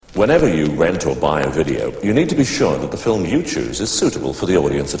Whenever you rent or buy a video, you need to be sure that the film you choose is suitable for the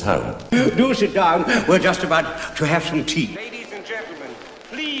audience at home. Do sit down. We're just about to have some tea. Ladies and gentlemen,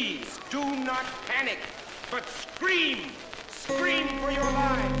 please do not panic, but scream. Scream for your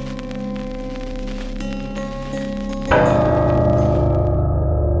lives.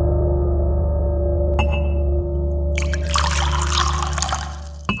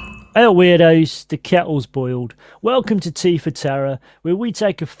 Hello weirdos, the kettle's boiled. Welcome to Tea for Terror, where we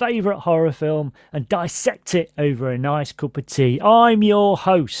take a favourite horror film and dissect it over a nice cup of tea. I'm your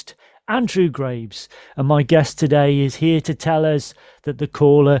host, Andrew Graves, and my guest today is here to tell us that the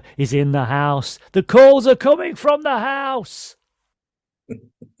caller is in the house. The calls are coming from the house!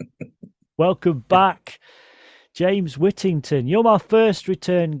 Welcome back, James Whittington. You're my first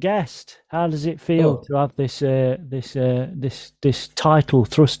return guest. How does it feel to have this title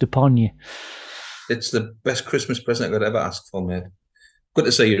thrust upon you? It's the best Christmas present I could ever ask for, mate. Good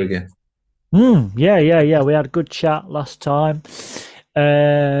to see you again. Yeah. We had a good chat last time.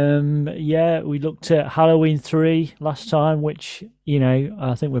 We looked at Halloween 3 last time, which, you know,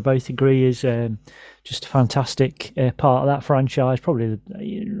 I think we both agree is just a fantastic part of that franchise. Probably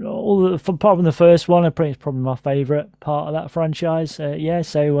apart from the first one, it's probably my favourite part of that franchise.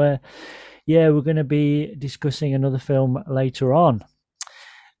 We're going to be discussing another film later on.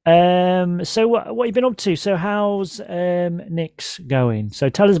 So what have you been up to? So how's Nick's going? So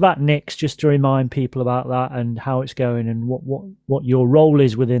tell us about Nick's, just to remind people about that and how it's going and what your role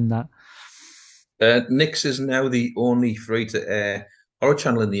is within that. Nick's is now the only free-to-air horror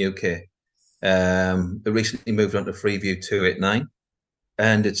channel in the UK. It recently moved on to Freeview 289,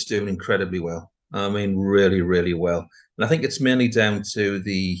 and it's doing incredibly well. I mean, really, really well. And I think it's mainly down to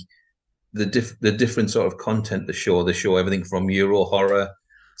the different sort of content they show. They show everything from Euro horror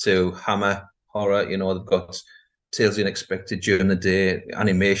to Hammer horror. You know, they've got Tales of the Unexpected during the day,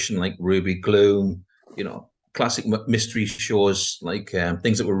 animation like Ruby Gloom, you know, classic mystery shows like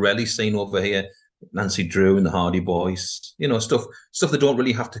things that were rarely seen over here, Nancy Drew and the Hardy Boys, you know, stuff they don't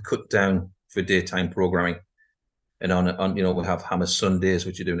really have to cut down for daytime programming. And on you know, we have Hammer Sundays,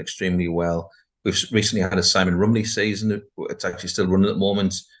 which are doing extremely well. We've recently had a Simon Rumley season. It's actually still running at the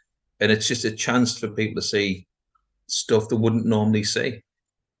moment, and it's just a chance for people to see stuff they wouldn't normally see.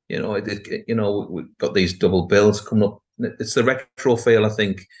 You know, we've got these double bills coming up. It's the retro feel, I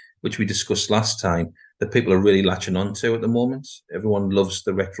think, which we discussed last time, that people are really latching onto at the moment. Everyone loves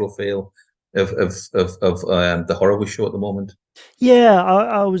the retro feel of the horror we show at the moment. Yeah,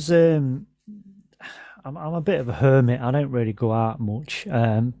 I was. I'm a bit of a hermit. I don't really go out much,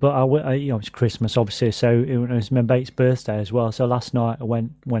 but I you know, it's Christmas obviously, so it was my mate's birthday as well. So last night I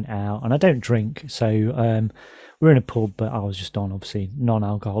went out, and I don't drink, so we're in a pub, but I was just on obviously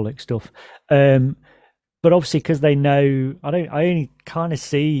non-alcoholic stuff. But obviously because they know I only kind of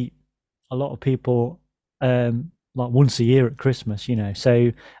see a lot of people like once a year at Christmas, you know.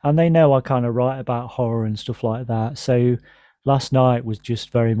 So, and they know I kind of write about horror and stuff like that. So last night was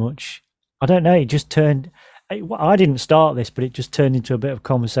just very much, I don't know, it just turned, I didn't start this, but it just turned into a bit of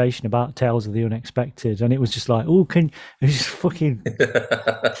conversation about Tales of the Unexpected. And it was just like, these fucking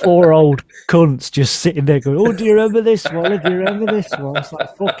 4 old cunts just sitting there going, do you remember this one? Do you remember this one? It's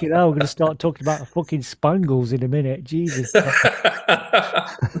like, fucking hell, we're going to start talking about the fucking Spangles in a minute. Jesus. And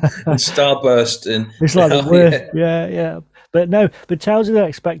Starburst. And it's like the worst. Yeah. But Tales of the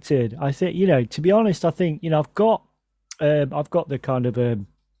Unexpected, I think, you know, to be honest, I think, you know, I've got the kind of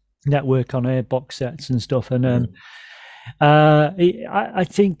network on air box sets and stuff, and I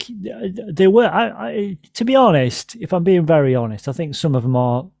think there were, to be honest, if I'm being very honest, I think some of them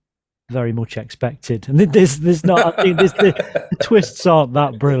are very much expected, and there's not, I think the twists aren't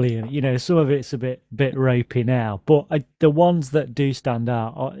that brilliant, you know. Some of it's a bit rapey now, but the ones that do stand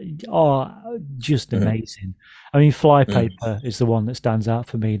out are just amazing. I mean, Flypaper is the one that stands out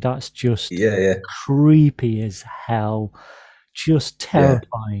for me. That's just creepy as hell. Just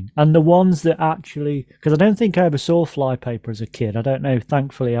terrifying. And the ones that actually, because I don't think I ever saw Flypaper as a kid, I don't know,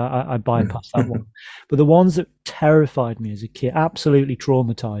 thankfully I bypassed that one, but the ones that terrified me as a kid, absolutely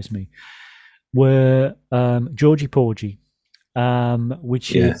traumatized me, were Georgie Porgy,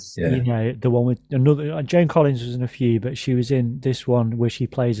 which is you know, the one with another, Joan Collins was in a few, but she was in this one where she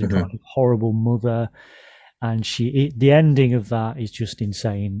plays a kind of horrible mother, and the ending of that is just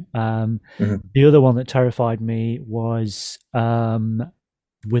insane. The other one that terrified me was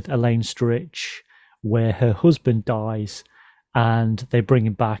with Elaine Stritch, where her husband dies and they bring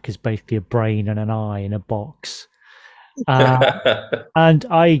him back as basically a brain and an eye in a box. And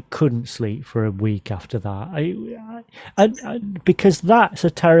I couldn't sleep for a week after that. I because that's a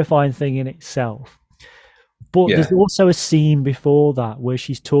terrifying thing in itself. But Yeah. there's also a scene before that where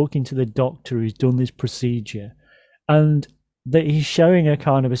she's talking to the doctor who's done this procedure, and that he's showing her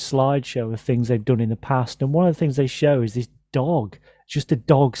kind of a slideshow of things they've done in the past. And one of the things they show is this dog, just a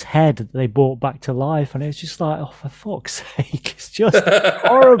dog's head that they brought back to life. And it's just like, oh, for fuck's sake, it's just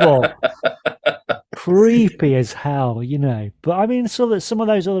horrible. Creepy as hell, you know. But I mean, so that some of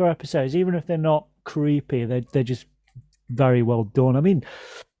those other episodes, even if they're not creepy, they're just very well done. I mean,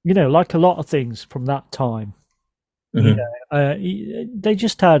 you know, like a lot of things from that time, you know, they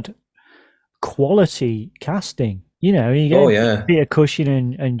just had quality casting. You know, you Oh get yeah. Peter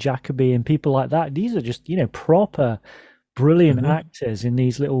Cushing and Jacoby and people like that. These are just, you know, proper brilliant actors in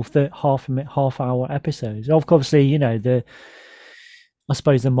these little half hour episodes. Obviously, you know, I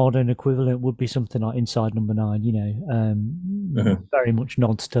suppose the modern equivalent would be something like Inside Number 9. You know, very much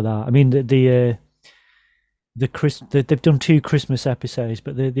nods to that. I mean, they've done 2 Christmas episodes,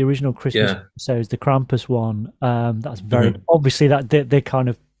 but the original Christmas episodes, the Krampus one, that's very obviously that they're kind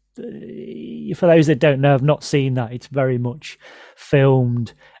of, for those that don't know, have not seen that, it's very much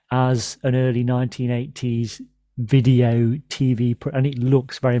filmed as an early 1980s video TV, and it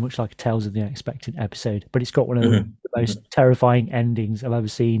looks very much like a Tales of the Unexpected episode, but it's got one of the most terrifying endings I've ever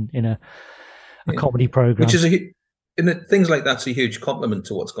seen in a comedy program. Which is things like that's a huge compliment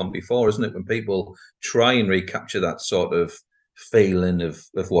to what's gone before, isn't it? When people try and recapture that sort of feeling of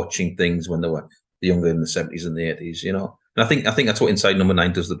watching things when they were younger in the 70s and the 80s, you know. And I think that's what Inside Number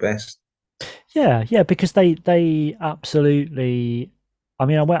 9 does the best. Yeah, because they absolutely. I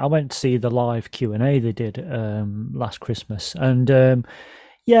mean, I went to see the live Q&A they did last Christmas, and I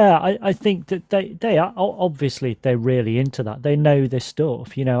think that they are obviously they're really into that. They know their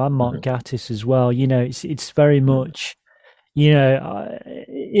stuff, you know. And Mark Gatiss as well. You know, it's very much, you know,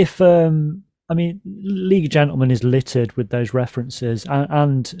 if I mean, League of Gentlemen is littered with those references,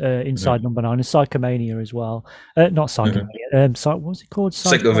 and Inside Number 9 and Psychomania as well. Not Psychomania. What's it called?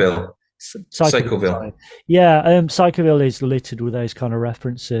 Psychoville. Psychoville. Yeah, Psychoville is littered with those kind of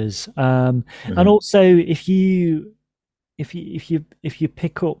references. And also, if you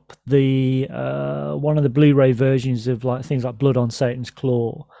pick up the one of the Blu-ray versions of like things like Blood on Satan's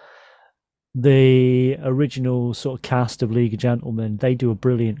Claw, the original sort of cast of League of Gentlemen, they do a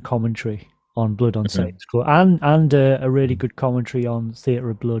brilliant commentary on Blood on Satan's Claw, and a really good commentary on Theatre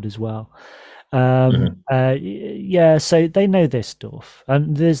of Blood as well. Yeah, so they know their stuff,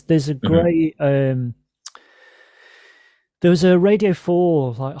 and there's a great there was a Radio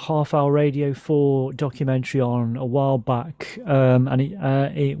 4, like half-hour Radio 4 documentary on a while back, and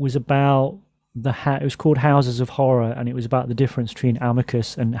it was about it was called Houses of Horror, and it was about the difference between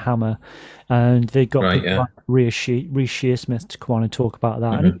Amicus and Hammer, and they got people like Rhys Shearsmith to come on and talk about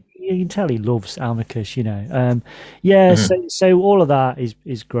that, and you can tell he loves Amicus, you know. So all of that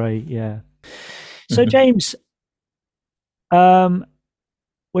is great, yeah. So James, we're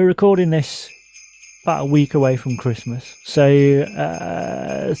recording this about a week away from Christmas,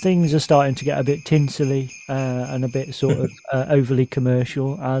 so things are starting to get a bit tinselly and a bit sort of overly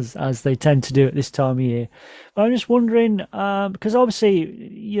commercial, as they tend to do at this time of year. But I'm just wondering, because obviously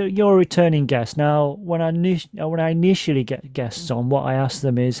you're a returning guest now. When I initially get guests on, what I ask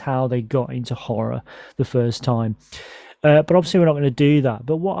them is how they got into horror the first time. But obviously we're not going to do that.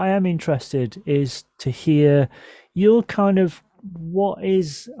 But what I am interested is to hear your kind of, what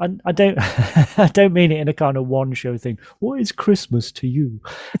is, I don't I don't mean it in a kind of one show thing, what is Christmas to you?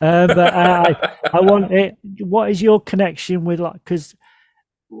 But I want it, what is your connection with, like, because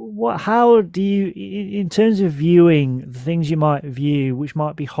how do you, in terms of viewing the things you might view, which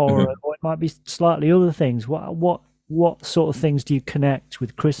might be horror or it might be slightly other things, what sort of things do you connect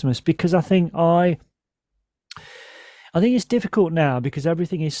with Christmas? Because I think it's difficult now because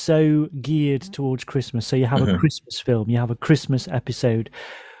everything is so geared towards Christmas. So you have a Christmas film, you have a Christmas episode.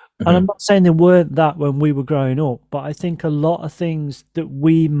 And I'm not saying there weren't that when we were growing up, but I think a lot of things that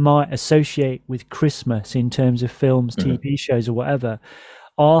we might associate with Christmas in terms of films, TV shows or whatever,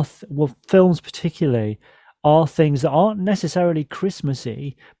 are, films particularly, are things that aren't necessarily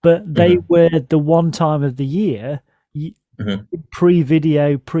Christmassy, but they were the one time of the year,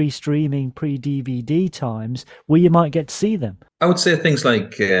 pre-video, pre-streaming, pre-DVD times, where you might get to see them. I would say things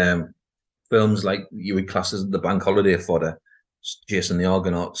like films like you would class as the bank holiday fodder, Jason the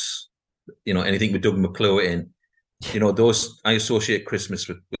Argonauts, you know, anything with Doug McClure in, you know, those, I associate Christmas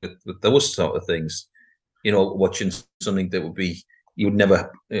with those sort of things. You know, watching something that would be, you would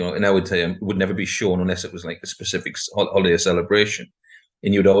never, you know, in our time, would never be shown unless it was like a specific holiday celebration.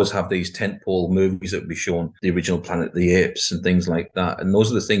 And you'd always have these tentpole movies that would be shown, the original Planet of the Apes and things like that. And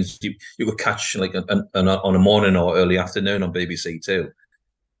those are the things you could catch like on a morning or early afternoon on BBC Two.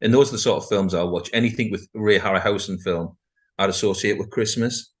 And those are the sort of films I'll watch. Anything with Ray Harryhausen film, I'd associate with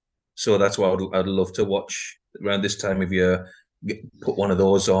Christmas. So that's why I'd love to watch around this time of year. Put one of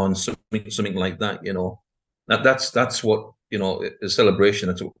those on, something like that. You know, that's what, you know, a celebration.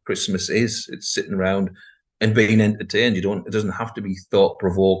 That's what Christmas is. It's sitting around and being entertained. It doesn't have to be thought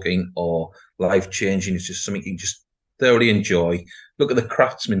provoking or life changing. It's just something you just thoroughly enjoy. Look at the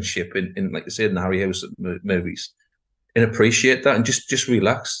craftsmanship in like I said, in the Harryhausen movies, and appreciate that, and just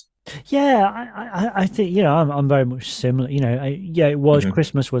relax. Yeah, I think, you know, I'm very much similar. You know, yeah, it was Mhm.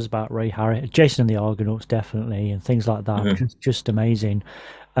 Christmas was about Ray Harris, Jason and the Argonauts, definitely, and things like that. Mhm. Just amazing.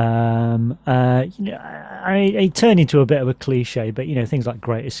 You know, it turned into a bit of a cliche, but you know, things like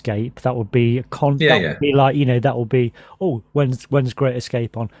Great Escape, that would be Yeah, that yeah. would be like, you know, that would be, oh, when's Great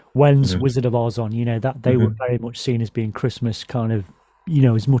Escape on? When's Mhm. Wizard of Oz on? You know, that they were Mhm. very much seen as being Christmas kind of, you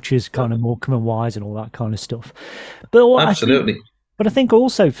know, as much as kind of Morecambe and Wise and all that kind of stuff. But what I think. Absolutely. But I think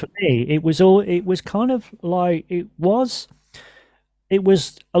also for me, it was kind of like it was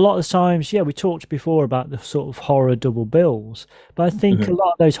a lot of the times, yeah, we talked before about the sort of horror double bills, but I think a Mhm.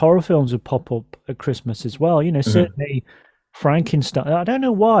 lot of those horror films would pop up at Christmas as well. You know, Mhm. certainly Frankenstein. I don't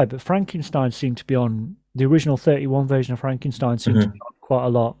know why, but Frankenstein seemed to be on the original 31 version of Frankenstein seemed to be Mhm. on quite a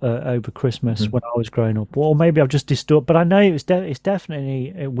lot over Christmas Mhm. when I was growing up. Or maybe I've just distorted, but I know it's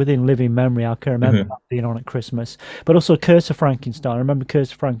definitely within living memory. I can remember Mhm. that being on at Christmas. But also Curse of Frankenstein. I remember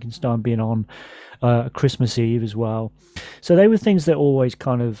Curse of Frankenstein being on Christmas Eve as well. So they were things that always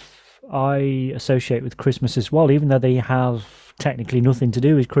kind of I associate with Christmas as well, even though they have technically nothing to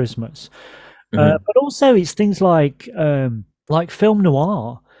do with Christmas. Mhm. But also it's things like film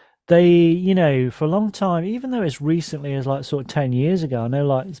noir. They, you know, for a long time, even though as recently as like sort of 10 years ago, I know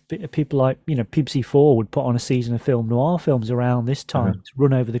like people like, you know, Pibsy 4 would put on a season of film noir films around this time Mhm. to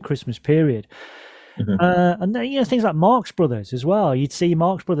run over the Christmas period. Mhm. And then, you know, things like Marx Brothers as well. You'd see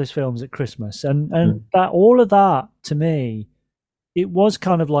Marx Brothers films at Christmas, and Mhm. that all of that to me, it was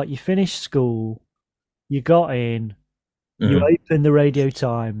kind of like you finished school, you got in, you Mhm. opened the Radio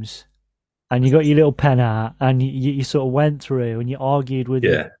Times, and you got your little pen out, and you sort of went through and you argued with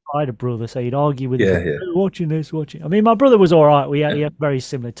your Yeah. I had a brother, so you'd argue with a Yeah. brother, Yeah. "Oh, watching this, watching. I mean, my brother was all right. Yeah. He had very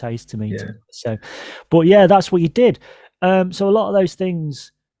similar taste to me, Yeah. so, but yeah, that's what you did. So a lot of those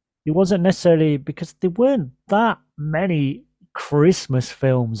things. It wasn't necessarily because there weren't that many Christmas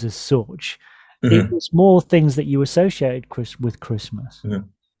films as such. It Mhm. was more things that you associated with Christmas. Mhm.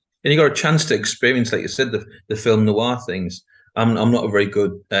 And you got a chance to experience, like you said, the film noir things. I'm not a very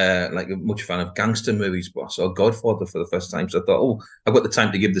good like much fan of gangster movies, but I saw Godfather for the first time. So I thought, oh, I've got the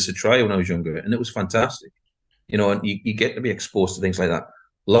time to give this a try when I was younger, and it was fantastic. You know, and you get to be exposed to things like that.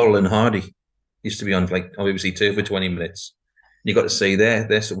 Laurel and Hardy used to be on like on BBC Two for 20 minutes. You got to see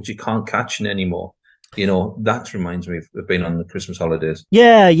there, so which you can't catch anymore. You know, that reminds me of being on the Christmas holidays.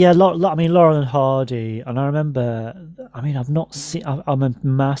 Yeah, yeah. I mean, Laurel and Hardy, and I remember. I mean, I've not seen. I'm a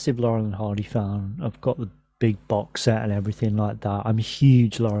massive Laurel and Hardy fan. I've got the big box set and everything like that. I'm a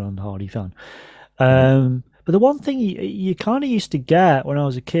huge Laurel and Hardy fan. Mhm. But the one thing you kind of used to get when I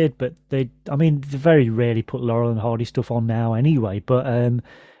was a kid, but I mean, they very rarely put Laurel and Hardy stuff on now anyway. But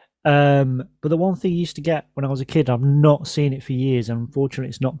the one thing you used to get when I was a kid, I've not seen it for years, and unfortunately,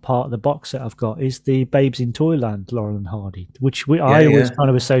 it's not part of the box set I've got, is the Babes in Toyland, Laurel and Hardy, which Yeah, I always yeah. kind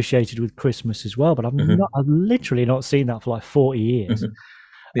of associated with Christmas as well. But Hmm. I've literally not seen that for like 40 years. Hmm.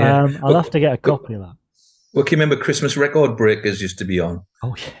 Yeah. I'll But, have to get a but copy of that. well, can you remember Christmas record breakers used to be on?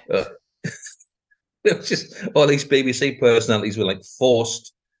 Oh yeah. Uh, it was just all these BBC personalities were like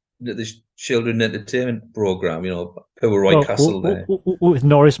forced into this children entertainment program. You know, poor Roy Well, Castle there. with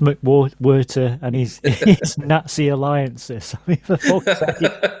Norris McWhirter and his Nazi alliances. I mean, for fuck's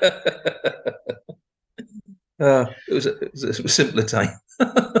sake. It was a simpler time.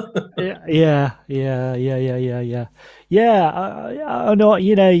 Yeah. I know.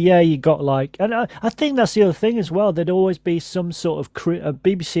 You know, yeah, you got like, and I think that's the other thing as well. There'd always be some sort of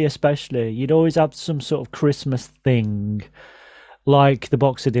BBC, especially. You'd always have some sort of Christmas thing, like the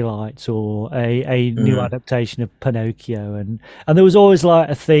Box of Delights or a new Mhm. adaptation of Pinocchio, and there was always like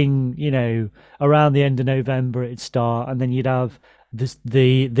a thing, you know, around the end of November it'd start, and then you'd have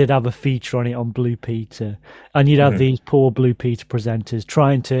they'd have a feature on it on Blue Peter, and you'd have Mhm. these poor Blue Peter presenters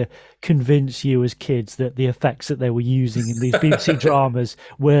trying to convince you as kids that the effects that they were using in these BBC dramas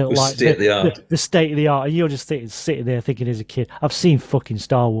were It was like state of the art. the state of the art, and you're just sitting there thinking as a kid, I've seen fucking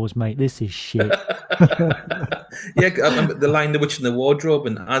Star Wars, mate. This is shit. Yeah, I remember the line "The Witch in the Wardrobe"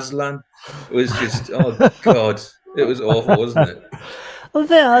 and Aslan. It was just, oh God, it was awful, wasn't it? But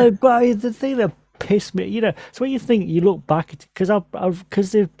the thing that pissed me. So when you look back at,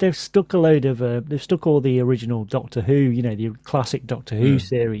 because they've stuck a load of they've stuck all the original Doctor Who, the classic Doctor Who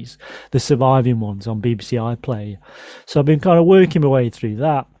series, the surviving ones on BBC iPlayer. So I've been kind of working my way through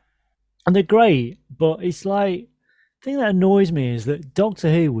that, and they're great. But it's like, the thing that annoys me is that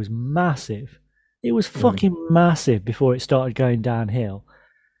Doctor Who was massive. It was fucking massive before it started going downhill.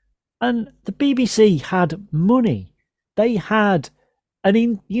 And the BBC had money. They had,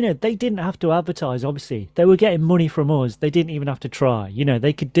 they didn't have to advertise, obviously. They were getting money from us. They didn't even have to try.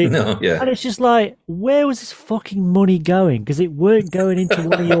 They could do. No, yeah. And it's just like, where was this fucking money going? Because it weren't going into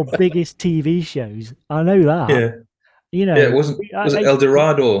one of your biggest TV shows. I know that. Yeah. It wasn't. Was it El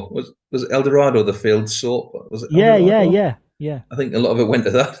Dorado? Was El Dorado the failed soap? Was it? Yeah. I think a lot of it went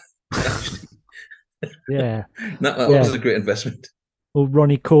to that. Yeah. that was a great investment. Or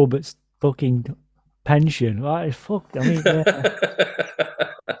Ronnie Corbett's fucking pension. Right? Fucking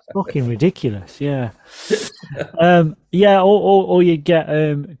ridiculous. Yeah. Or you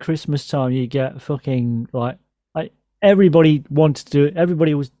get Christmas time, you get fucking like everybody wanted to do it.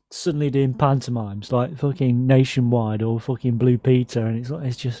 Everybody was suddenly doing pantomimes like fucking Nationwide or fucking Blue Peter, and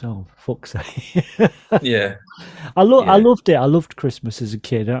it's just, oh, fuck's sake. Yeah. I loved it. I loved Christmas as a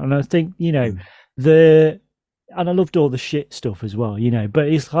kid, and I think and I loved all the shit stuff as well, but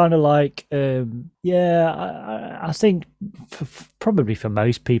it's kind of like, I think probably for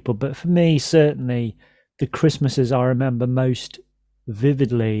most people, but for me, certainly the Christmases I remember most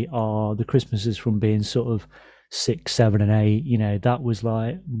vividly are the Christmases from being sort of 6, 7, and 8. That was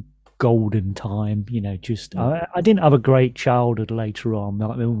like golden time, I didn't have a great childhood later on.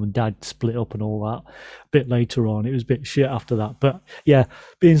 Like my mum and dad split up and all that a bit later on. It was a bit shit after that, but yeah,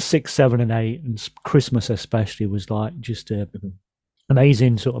 being 6, 7, and 8 and Christmas especially was like just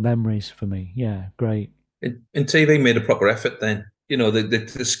amazing sort of memories for me. Yeah, great. And TV made a proper effort then.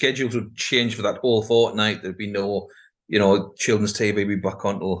 The schedules would change for that whole fortnight. There'd be no children's TV would be back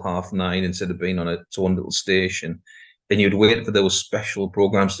on till 9:30 instead of being on its own little station. And you'd wait for those special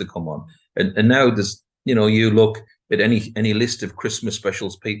programs to come on. And now there's, you look at any list of Christmas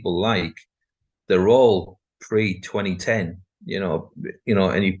specials people like, they're all pre-2010.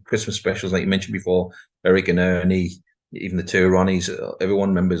 Any Christmas specials like you mentioned before, Eric and Ernie, even the two Ronnies, everyone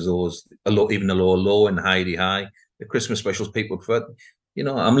remembers those. Even the Low and Heidi High, the Christmas specials people prefer.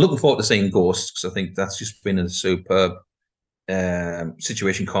 I'm looking forward to seeing Ghosts, because I think that's just been a superb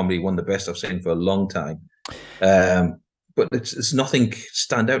situation comedy, one of the best I've seen for a long time. But it's nothing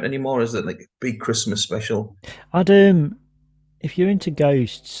stand out anymore, is it? Like a big Christmas special. If you're into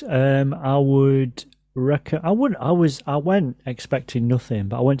Ghosts, I would recommend. I went expecting nothing,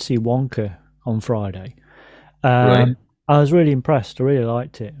 but I went to see Wonka on Friday. Right. I was really impressed. I really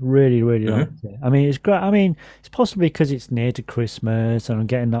liked it. Really, really liked it. I mean, it's great. I mean, it's possibly because it's near to Christmas and I'm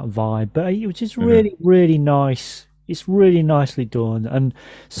getting that vibe, but it was just really, really nice. It's really nicely done. And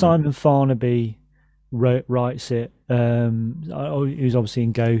Simon Farnaby writes it. Who's obviously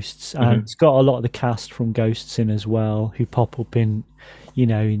in Ghosts, and it's got a lot of the cast from Ghosts in as well, who pop up in,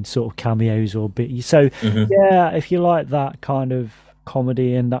 in sort of cameos or bit. So yeah, if you like that kind of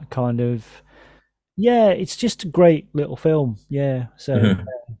comedy and that kind of, it's just a great little film. Yeah. So,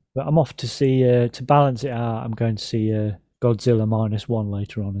 but I'm off to see to balance it out. I'm going to see Godzilla -1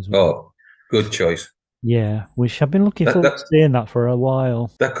 later on as well. Oh, good choice. Yeah, which I've been looking forward to seeing that for a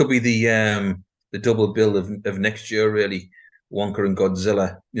while. That could be the double bill of next year, really. Wonka and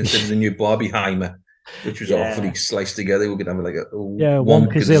Godzilla instead of the new Barbieheimer, which was awfully sliced together. We're gonna have like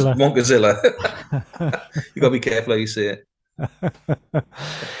Wonkazilla. You gotta be careful how you say it.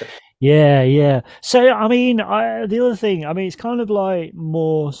 Yeah. So I mean, the other thing, I mean, it's kind of like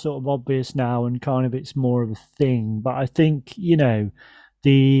more sort of obvious now, and kind of it's more of a thing. But I think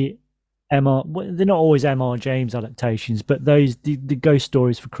the they're not always M.R. James adaptations, but the ghost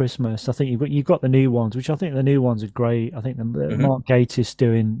stories for Christmas, I think you've got the new ones, which I think the new ones are great. I think the Mark Gatiss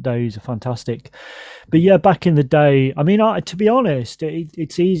doing those are fantastic. But yeah, back in the day, I mean, to be honest,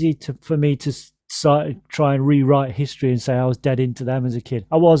 it's easy for me to try and rewrite history and say I was dead into them as a kid.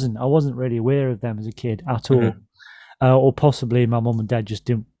 I wasn't really aware of them as a kid at all. Or possibly my mum and dad just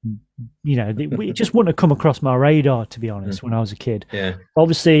didn't, it just wouldn't have come across my radar, to be honest, when I was a kid. Yeah.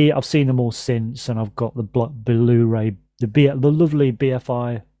 Obviously, I've seen them all since, and I've got the Blu-ray, the lovely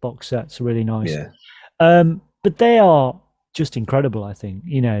BFI box sets, are really nice. Yeah. But they are just incredible, I think.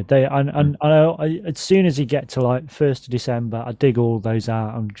 They and as soon as you get to like 1st of December, I dig all those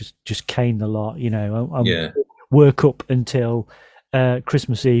out and just cane the lot. Work up until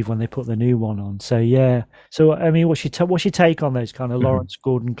Christmas Eve when they put the new one on. So yeah. So I mean, what's your take on those kind of Lawrence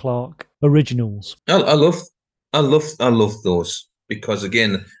Gordon Clark originals? I love those, because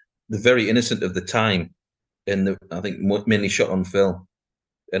again, they're very innocent of the time, and I think mainly shot on film,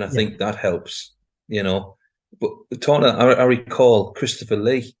 and I think that helps, you know. But Tana, I recall Christopher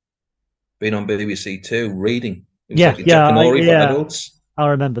Lee being on BBC Two reading. It was like a Jack and Ori for adults. I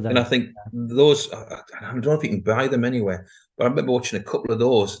remember that. And I think those, I don't know if you can buy them anywhere, but I remember watching a couple of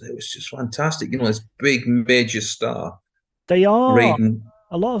those. It was just fantastic. You know, this big major star. They are. Reading.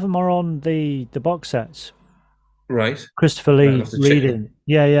 A lot of them are on the box sets. Right. Christopher Lee reading.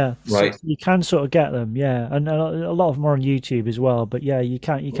 Yeah. Right. So you can sort of get them, yeah. And a lot of them are on YouTube as well. But yeah, you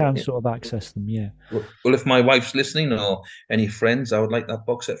can sort of access them, yeah. Well, if my wife's listening or any friends, I would like that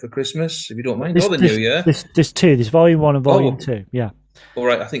box set for Christmas, if you don't mind. Or the New Year. There's two. There's Volume 1 and Volume 2, yeah. All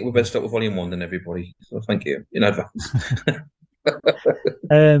right, I think we're better start with Volume 1 then, everybody. So thank you in advance.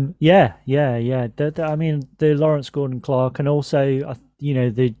 Yeah. I mean, the Lawrence Gordon Clark, and also, you know,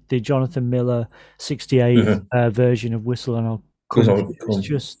 the Jonathan Miller 68 version of Whistle and I'll Come. It's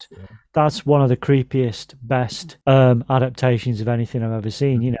just, that's one of the creepiest, best adaptations of anything I've ever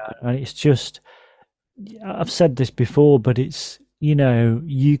seen, you know. And it's just, I've said this before, but it's, you know,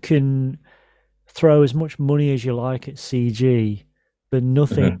 you can throw as much money as you like at CG, but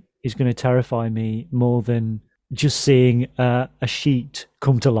nothing is going to terrify me more than just seeing a sheet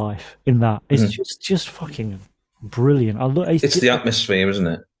come to life in that. It's just fucking brilliant. It's the atmosphere, isn't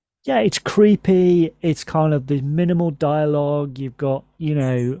it? Yeah, it's creepy. It's kind of the minimal dialogue. You've got, you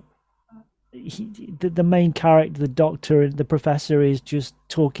know, the main character, the doctor, the professor is just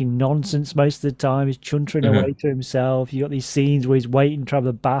talking nonsense most of the time. He's chuntering away to himself. You got these scenes where he's waiting to have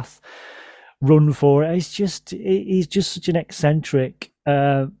a bath, run for it. He's just such an eccentric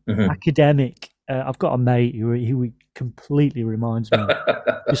academic. I've got a mate who completely reminds me,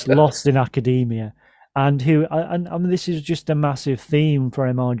 just lost in academia. And I mean, this is just a massive theme for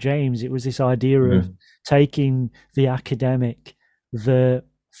M.R. James. It was this idea of taking the academic, the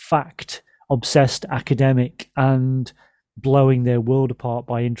fact-obsessed academic, and blowing their world apart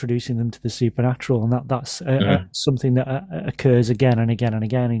by introducing them to the supernatural. And that's something that occurs again and again and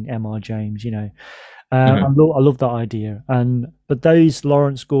again in M.R. James, you know. I love that idea. But those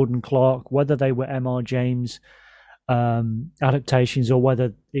Lawrence Gordon Clark, whether they were M.R. James adaptations or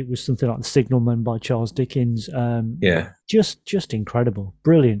whether it was something like The Signalman by Charles Dickens, just incredible,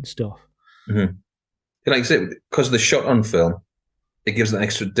 brilliant stuff. Like I said, because of the shot on film, it gives an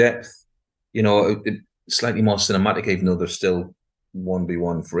extra depth. You know, it's slightly more cinematic, even though they're still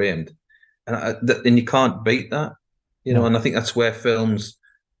 1:1 framed, and you can't beat that. You know, and I think that's where films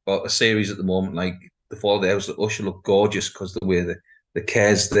or a series at the moment, like The Fall of the House of Usher, look gorgeous because the way the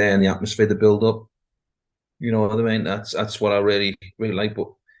care's there and the atmosphere they build up. You know what I mean? That's what I really, really like. But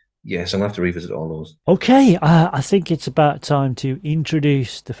yes, I'm going to have to revisit all those. Okay, I think it's about time to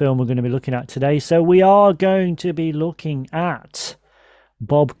introduce the film we're going to be looking at today. So we are going to be looking at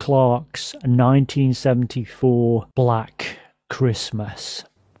Bob Clark's 1974 Black Christmas.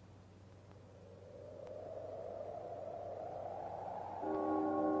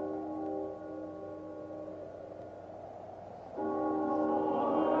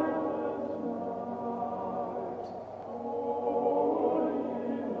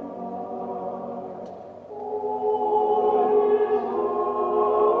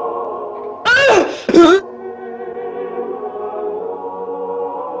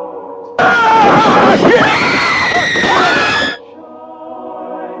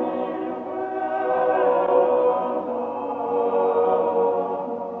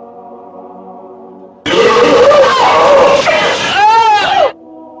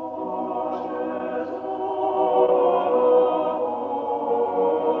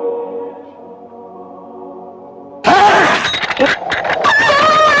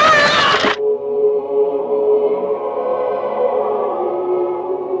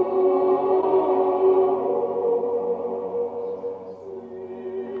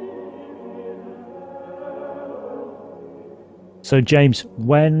 So, James,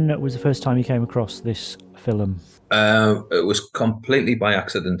 when was the first time you came across this film? It was completely by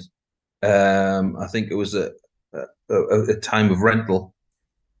accident. I think it was a time of rental,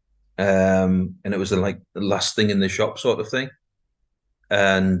 and it was like the last thing in the shop sort of thing.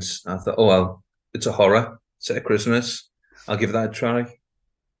 And I thought, oh, well, it's a horror set at Christmas. I'll give that a try.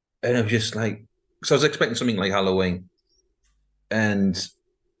 And it was just like, so I was expecting something like Halloween, and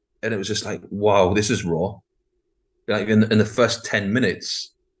it was just like, wow, this is raw. Like in the first 10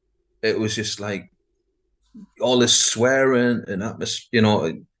 minutes, it was just like all this swearing and atmosphere, you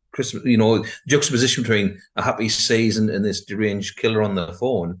know, Christmas, you know, juxtaposition between a happy season and this deranged killer on the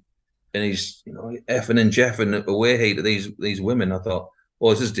phone, and he's, you know, effing and jeffing away hate at these women. I thought, oh,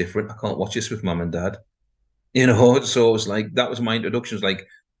 this is different. I can't watch this with mum and dad, you know. So it was like, that was my introduction. It was like,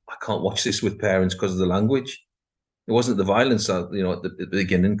 I can't watch this with parents because of the language. It wasn't the violence, at the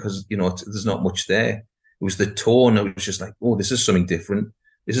beginning, because there's not much there. It was the tone. I was just like, oh, this is something different.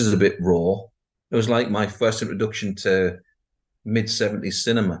 This is a bit raw. It was like my first introduction to mid-70s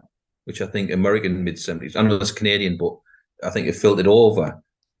cinema, which I think American mid-70s, I know it's Canadian, but I think it filtered over.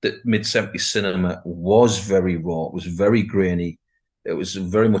 That mid-70s cinema was very raw. It was very grainy. It was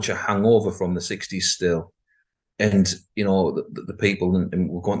very much a hangover from the 60s still. And, the people, and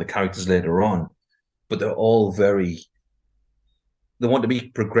we'll go into characters later on, but they're all they want to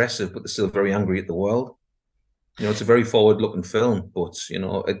be progressive, but they're still very angry at the world. It's a very forward-looking film, but,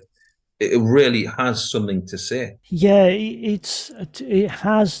 it really has something to say. Yeah, it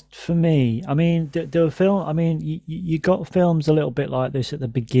has for me. I mean, there were film. I mean, you got films a little bit like this at the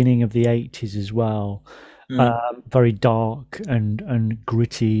beginning of the 80s as well. Very dark and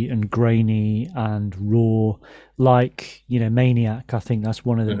gritty and grainy and raw, like Maniac. I think that's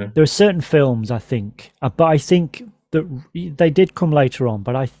one of them. There are certain films, I think, but I think that they did come later on.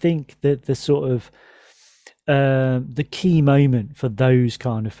 But I think that the sort of the key moment for those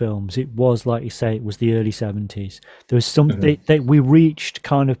kind of films, it was, like you say, it was the early 70s. There was something that we reached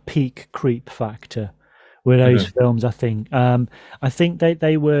kind of peak creep factor with those films. I think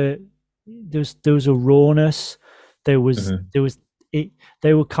they were there was a rawness. There was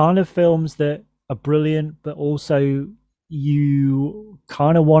they were kind of films that are brilliant, but also you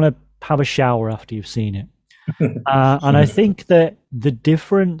kind of want to have a shower after you've seen it. And I think that the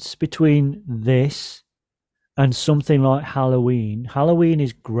difference between this and something like Halloween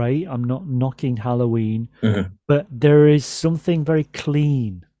is great. I'm not knocking Halloween, but there is something very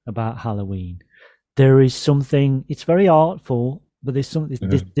clean about Halloween. There is something, it's very artful, but there's something,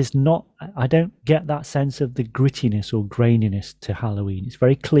 there's not, I don't get that sense of the grittiness or graininess to Halloween. It's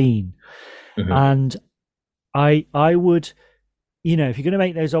very clean. And I would, if you're going to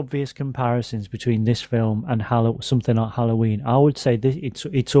make those obvious comparisons between this film and something like Halloween, I would say this,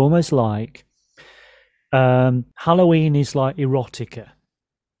 it's almost like, Halloween is like erotica,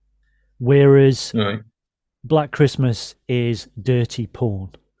 whereas Black Christmas is dirty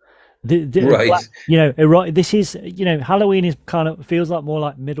porn. Right. This is, Halloween is kind of feels like more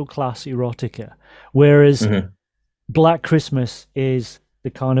like middle class erotica, whereas Black Christmas is the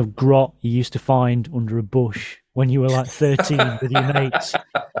kind of grot you used to find under a bush when you were like 13 with your mates.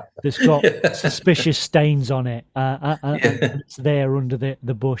 That's got suspicious stains on it, and it's there under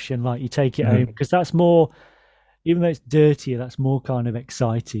the bush, and like you take it home because that's more, even though it's dirtier, that's more kind of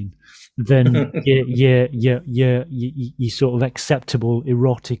exciting than your sort of acceptable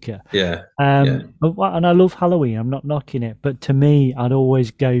erotica. And I love Halloween. I'm not knocking it, but to me, I'd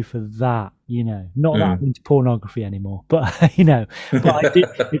always go for that. Not that I'm into pornography anymore, but but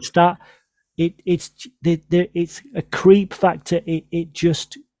it's that. It's a creep factor.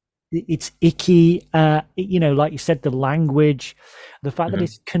 It's icky. Like you said, the language, the fact that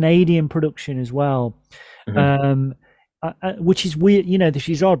it's Canadian production as well, which is weird. This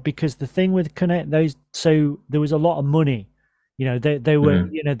is odd because the thing with so there was a lot of money. They were,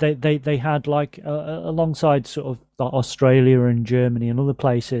 they had like alongside sort of like Australia and Germany and other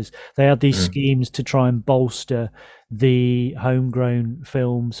places, they had these schemes to try and bolster the homegrown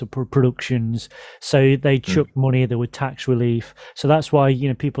films or productions. So they chucked money. There was tax relief. So that's why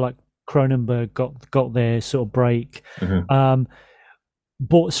people like Cronenberg got their sort of break.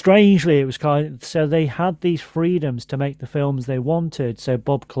 But strangely, it was so they had these freedoms to make the films they wanted. So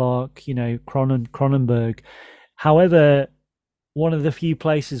Bob Clark, Cronenberg. However, one of the few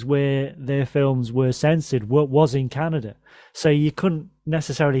places where their films were censored was in Canada. So you couldn't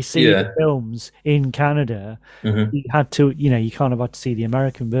necessarily see the films in Canada. You had to, you kind of had to see the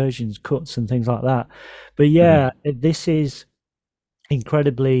American versions, cuts and things like that. But this is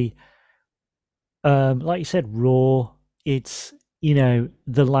incredibly, like you said, raw. It's, the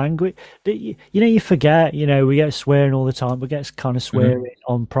language, you forget, we get swearing all the time. We get kind of swearing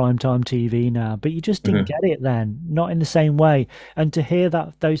on primetime TV now, but you just didn't get it then, not in the same way. And to hear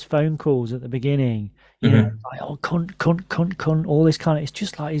those phone calls at the beginning, like, oh, cunt, all this kind of, it's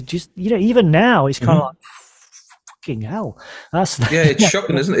just even now, it's kind of like, fucking hell. It's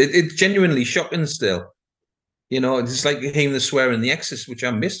shocking, isn't it? It's genuinely shocking still. It's like hearing the swear in The Exorcist, which I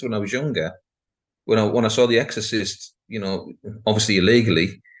missed when I was younger. When I saw The Exorcist, obviously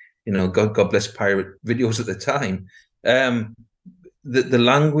illegally, God bless pirate videos at the time. The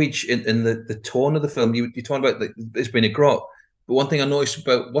language and the tone of the film, you talk about it's been a grot. But one thing I noticed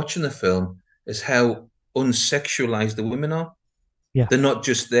about watching the film is how unsexualized the women are. Yeah. They're not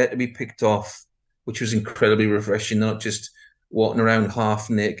just there to be picked off, which was incredibly refreshing. They're not just walking around half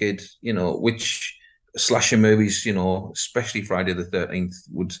naked, which slasher movies, especially Friday the 13th,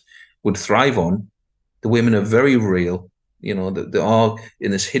 would thrive on. The women are very real. They are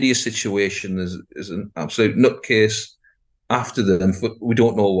in this hideous situation. There's an absolute nutcase after them, but we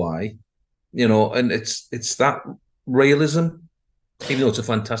don't know why. And it's that realism, even though it's a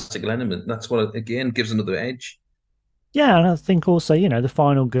fantastical element. That's what again gives another edge. Yeah, and I think also, the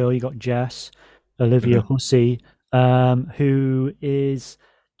final girl, you got Jess, Olivia Mm-hmm. Hussey, who is,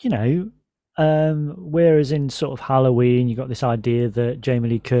 whereas in sort of Halloween, you got this idea that Jamie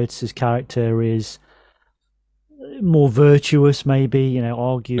Lee Curtis's character is more virtuous, maybe, Mm-hmm.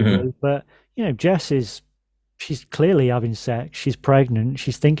 arguably. But, Jess she's clearly having sex. She's pregnant.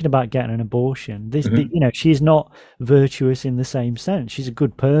 She's thinking about getting an abortion. Mm-hmm. She's not virtuous in the same sense. She's a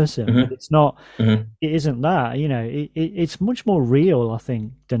good person, but Mm-hmm. it's not. Mm-hmm. It isn't that. It's much more real, I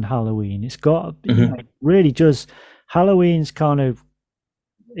think, than Halloween. It's got, Mm-hmm. it really just Halloween's kind of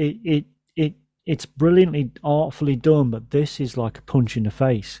it's brilliantly artfully done, but this is like a punch in the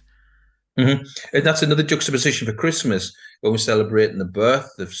face. Mm-hmm. And that's another juxtaposition for Christmas when we're celebrating the birth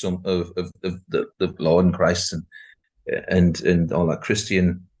of the Lord and Christ and all that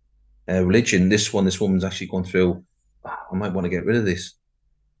Christian religion. This woman's actually gone through. "Oh, I might want to get rid of this,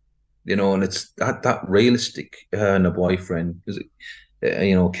 and it's that realistic. Her and her boyfriend,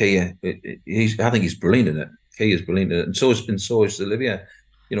 Kia. I think he's brilliant in it. Kia's brilliant in it, and so is Olivia.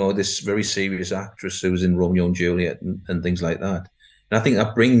 This very serious actress who was in Romeo and Juliet and things like that. And I think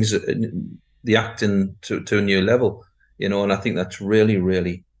that brings the acting to a new level. And I think that's really,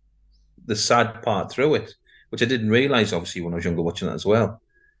 really the sad part through it, which I didn't realize obviously when I was younger watching that as well.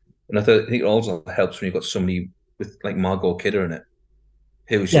 And I think it also helps when you've got somebody with like Margot Kidder in it,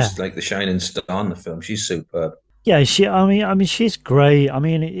 who's Yeah, just like the shining star in the film. She's superb. yeah. I mean, she's great. I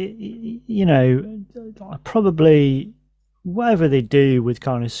mean, probably whatever they do with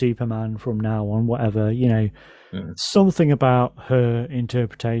kind of Superman from now on, whatever, Mm-hmm. something about her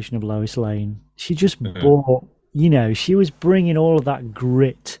interpretation of Lois Lane. She just Mm-hmm. brought, she was bringing all of that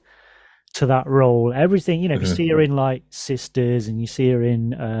grit to that role. Everything, if you Mm-hmm. see her in like Sisters and you see her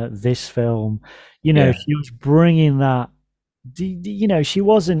in this film, Yeah. she was bringing that. She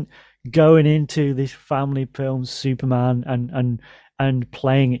wasn't going into this family film Superman and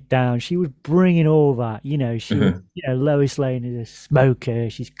playing it down. She was bringing all that. She was, Mm-hmm. Lois Lane is a smoker.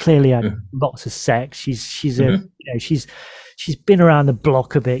 She's clearly had Mm-hmm. lots of sex. She's a, Mm-hmm. she's been around the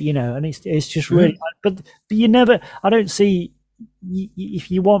block a bit, and it's just really. Mm-hmm. But you never. I don't see. If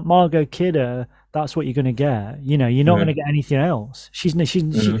you want Margot Kidder, that's what you're going to get. You're not going to Mm-hmm. get anything else. She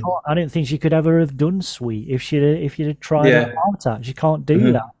Mm-hmm. can't. I don't think she could ever have done Sweet if you'd have tried her Yeah. out at. She can't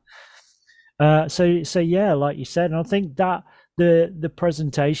do that. Mm-hmm. So yeah, like you said, and I think that the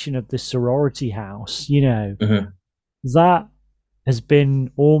presentation of the sorority house, Mm-hmm. that has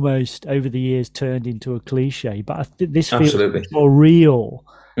been almost over the years turned into a cliche, but I think this feels much Absolutely. more real,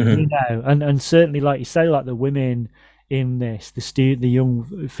 Mm-hmm. and certainly, like you say, like the women in this, the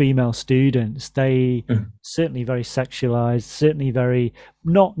young female students, they Mm-hmm. certainly very sexualized, certainly very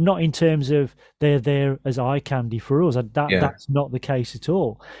not in terms of they're there as eye candy for us. Yeah. That's not the case at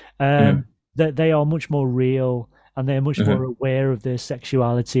all. Mm-hmm. That they are much more real and they're much more Mm-hmm. aware of their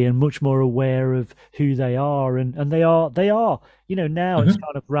sexuality and much more aware of who they are and they are now it's Mm-hmm.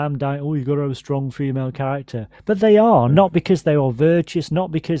 kind of rammed down, oh, you've got to have a strong female character, but they are not because they are virtuous, not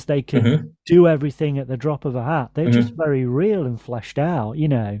because they can Mm-hmm. do everything at the drop of a hat. They're just Mm-hmm. very real and fleshed out.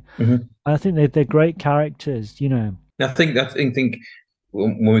 Mm-hmm. I think they're great characters. I think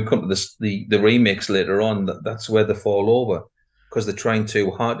when we come to this, the remakes later on, that's where they fall over because they're trying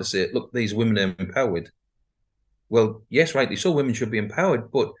too hard to say, look, these women are empowered. Well, yes, rightly so, women should be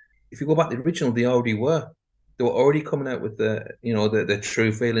empowered, but if you go back to the original, they already were. They were already coming out with the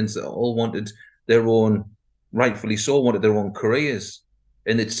true feelings that all wanted their own, rightfully so, wanted their own careers.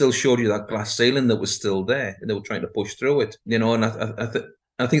 And it still showed you that glass ceiling that was still there, and they were trying to push through it. And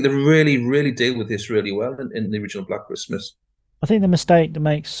I think they really, really deal with this really well in the original Black Christmas. I think the mistake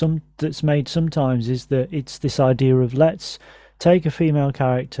that's made sometimes is that it's this idea of let's take a female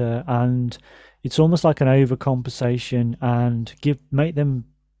character and it's almost like an overcompensation and make them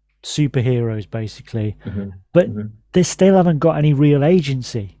superheroes basically, Hmm. but Hmm. they still haven't got any real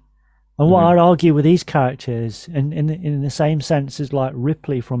agency. And what I'd Hmm. argue with these characters, and in the same sense as like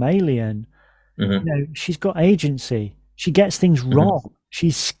Ripley from Alien, Hmm. she's got agency. She gets things Hmm. wrong.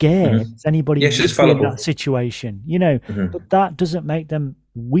 She's scared Hmm. as anybody Yes, would it's be in that fallible. situation, Hmm. but that doesn't make them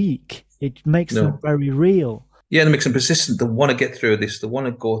weak. It makes them No. very real. Yeah, and it makes them persistent. They want to get through this. They want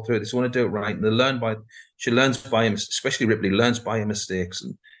to go through this. They want to do it right. And they learn by. She learns by him, especially Ripley learns by her mistakes,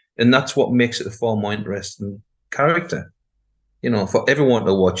 and that's what makes it a far more interesting character. for everyone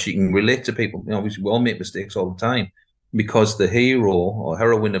to watch. You can relate to people. Obviously, we all make mistakes all the time because the hero or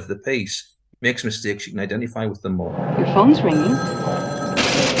heroine of the piece makes mistakes. You can identify with them more. Your phone's ringing.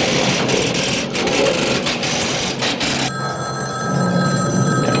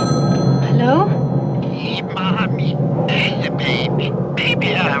 Hello? Hey, Mommy. There's the baby.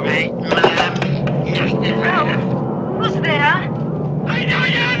 Baby, all right, Mom. Hello? Who's there?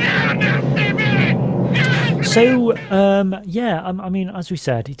 So, yeah, I mean, as we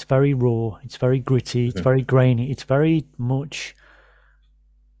said, it's very raw, it's very gritty, it's very grainy, it's very much.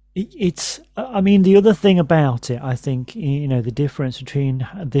 I mean, the other thing about it, I think, the difference between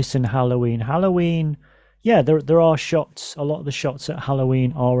this and Halloween. Halloween, yeah, there are shots. A lot of the shots at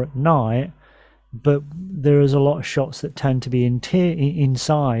Halloween are at night, but there is a lot of shots that tend to be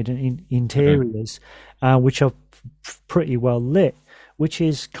inside and in interiors, which are pretty well lit, which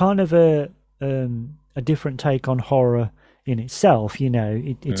is kind of a different take on horror in itself.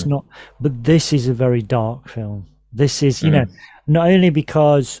 It's not, but this is a very dark film. This is, not only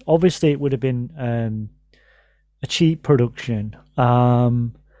because obviously it would have been a cheap production,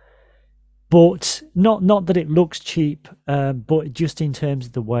 but not that it looks cheap, but just in terms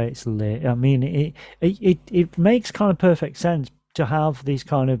of the way it's lit. I mean, it makes kind of perfect sense to have these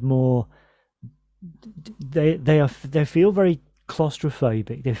kind of more. They feel very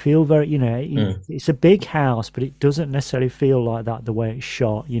claustrophobic. They feel very, it's a big house, but it doesn't necessarily feel like that the way it's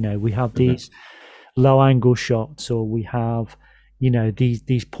shot. We have these low angle shots, or we have,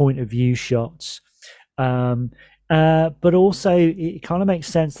 these point of view shots. But also it kind of makes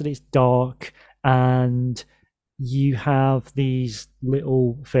sense that it's dark, and you have these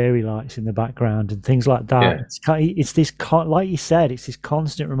little fairy lights in the background and things like that. Yeah. It's this, like you said, it's this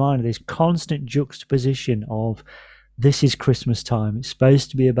constant reminder, this constant juxtaposition of, this is Christmas time. It's supposed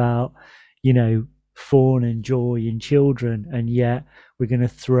to be about, fun and joy in children, and yet we're going to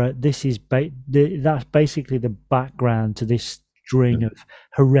throw. This is that's basically the background to this string of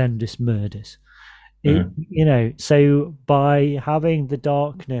horrendous murders. So by having the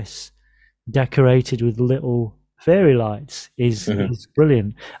darkness decorated with little fairy lights is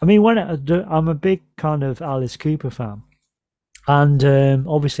brilliant. I mean, I'm a big kind of Alice Cooper fan. And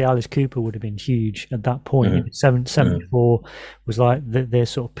obviously Alice Cooper would have been huge at that point. 74 was like their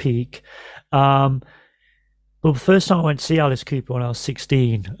sort of peak. But the first time I went to see Alice Cooper when I was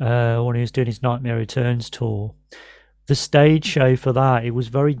 16, when he was doing his Nightmare Returns tour, the stage show for that, it was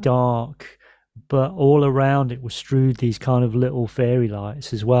very dark, but all around it was strewed these kind of little fairy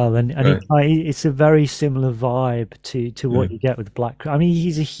lights as well. And it's a very similar vibe to what you get with Black. I mean,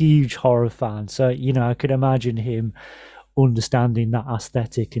 he's a huge horror fan, so I could imagine him understanding that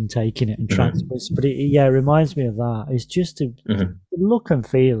aesthetic and taking it and transfers. But it reminds me of that. It's just the look and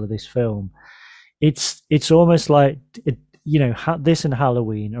feel of this film. It's almost like this and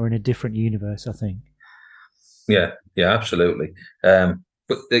Halloween are in a different universe, I think. Yeah, absolutely.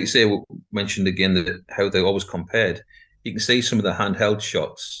 But like you say, we mentioned again that how they're always compared. You can see some of the handheld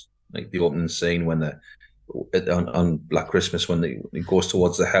shots, like the opening scene when on Black Christmas when it goes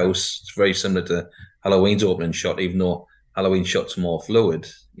towards the house. It's very similar to Halloween's opening shot, even though Halloween shots more fluid.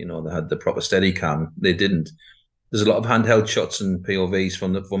 They had the proper steady cam. They didn't. There's a lot of handheld shots and POVs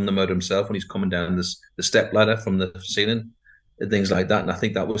from the murder himself when he's coming down the step ladder from the ceiling and things like that. And I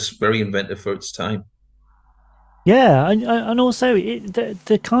think that was very inventive for its time. Yeah, and also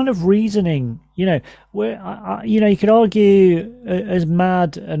the kind of reasoning, where you could argue as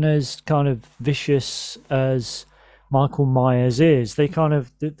mad and as kind of vicious as Michael Myers is, they kind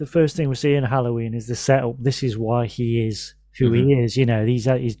of the first thing we see in Halloween is the setup. This is why he is who he is.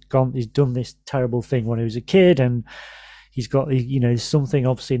 He's done this terrible thing when he was a kid, and he's got there's something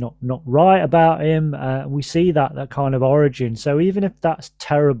obviously not right about him. We see that kind of origin. So even if that's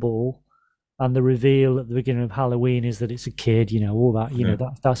terrible, and the reveal at the beginning of Halloween is that it's a kid, all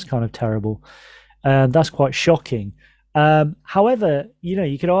that, that's kind of terrible. That's quite shocking. However,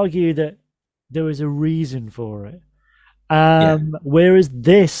 you could argue that there is a reason for it. Whereas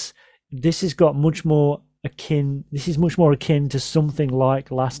this has got much more akin to something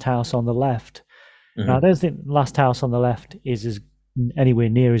like Last House on the Left. Now, I don't think Last House on the Left is as anywhere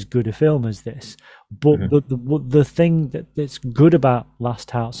near as good a film as this, but the thing that's good about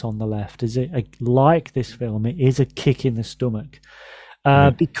Last House on the Left is like this film, it is a kick in the stomach,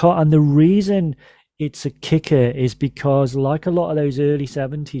 and the reason it's a kicker is because, like a lot of those early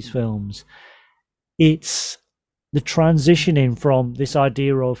 70s films, it's the transitioning from this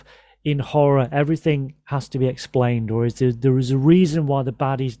idea of, in horror, everything has to be explained, or there is a reason why the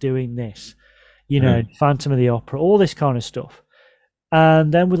baddie's doing this, Phantom of the Opera, all this kind of stuff.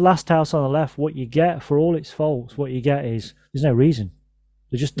 And then with Last House on the Left, what you get, for all its faults, what you get is there's no reason.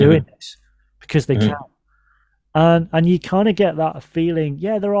 They're just doing this because they can. And you kind of get that feeling,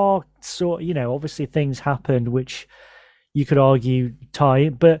 yeah, there are sort, obviously things happened which you could argue tie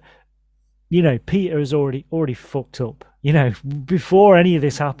in, but Peter has already fucked up. Before any of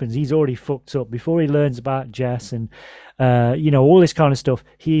this happens, he's already fucked up. Before he learns about Jess and all this kind of stuff,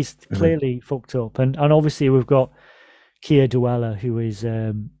 he's clearly fucked up. And obviously we've got Keir Duella, who is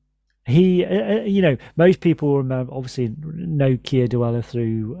most people remember, obviously know Keir Duella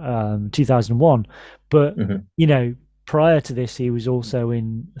through 2001, but prior to this he was also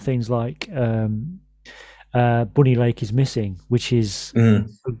in things like Bunny Lake is Missing, which is a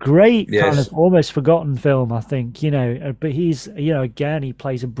great kind of almost forgotten film, I think, but he's, again, he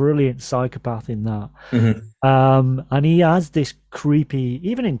plays a brilliant psychopath in that. And he has this creepy,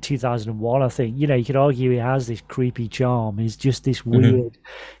 even in 2001, I think, you could argue he has this creepy charm. He's just this weird,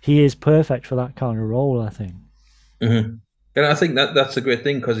 he is perfect for that kind of role, I think. And I think that's a great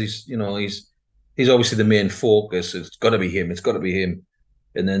thing because he's obviously the main focus. It's got to be him. It's got to be him.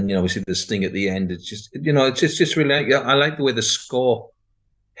 And then, obviously the sting at the end. It's just, it's just really. I like the way the score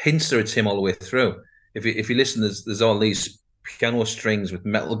hints that it's him all the way through. If you listen, there's all these piano strings with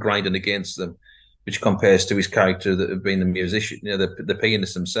metal grinding against them, which compares to his character that have been the musician, the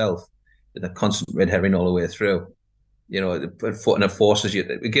pianist himself, and the constant red herring all the way through. And it forces you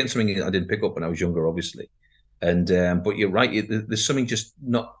again, something I didn't pick up when I was younger, obviously. And but you're right. There's something just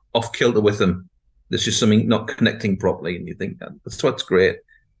not off kilter with them. There's just something not connecting properly, and you think that's what's great.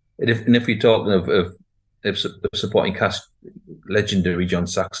 And if you're talking of supporting cast, legendary John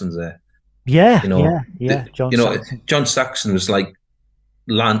Saxon's there. Yeah, John Saxon was like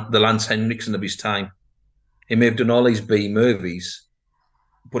the Lance Henriksen of his time. He may have done all these B movies,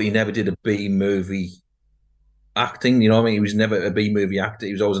 but he never did a B movie acting. He was never a B movie actor.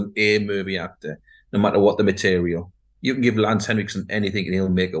 He was always an A movie actor, no matter what the material. You can give Lance Henriksen anything and he'll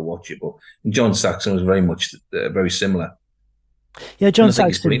make it watchable. And John Saxon was very much very similar. Yeah, John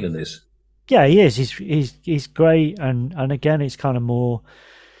Saxon. He's in this. Yeah, he is. He's great, and again, it's kind of more.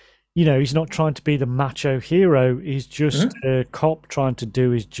 He's not trying to be the macho hero. He's just a cop trying to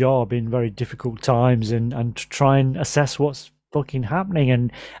do his job in very difficult times and to try and assess what's fucking happening.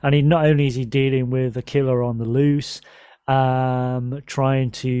 And he not only is he dealing with a killer on the loose,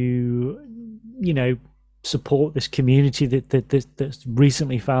 trying to support this community that's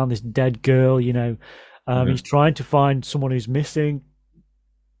recently found this dead girl. He's trying to find someone who's missing.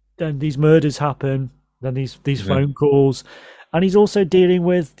 Then these murders happen. Then these phone calls, and he's also dealing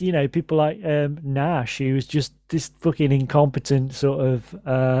with people like Nash, who's just this fucking incompetent sort of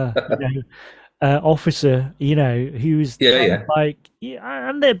officer. Who's like,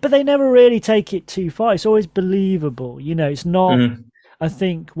 but they never really take it too far. It's always believable. It's not. I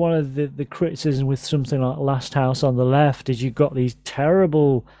think one of the criticism with something like Last House on the Left is you've got these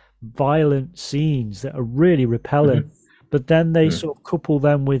terrible, violent scenes that are really repellent, but then they sort of couple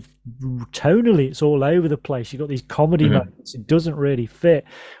them with tonally, it's all over the place. You've got these comedy moments, it doesn't really fit.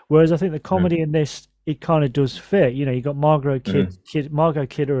 Whereas I think the comedy in this, it kind of does fit. You've got Margot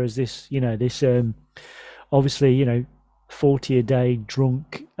Kidder as this, this obviously, 40 a day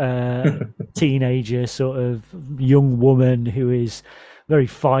drunk teenager sort of young woman who is very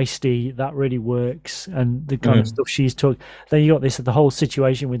feisty. That really works, and the kind of stuff she's took. Then you got the whole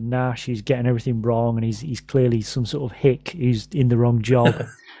situation with Nash. He's getting everything wrong, and he's clearly some sort of hick who's in the wrong job.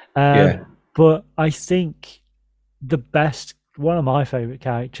 But I think the best, one of my favorite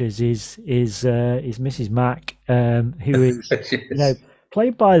characters is Mrs. Mack, who is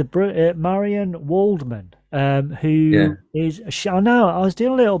played by Marion Waldman. Who is? I know I was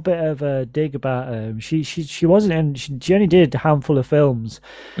doing a little bit of a dig about her. She wasn't in. She only did a handful of films,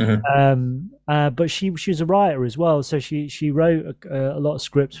 but she was a writer as well. So she wrote a lot of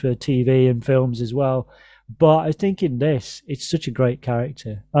scripts for TV and films as well. But I think in this, it's such a great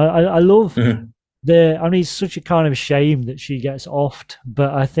character. I love it's such a kind of shame that she gets offed,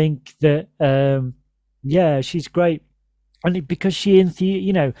 but I think that she's great, and because she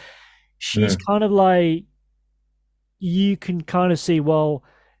she's kind of like. You can kind of see, well,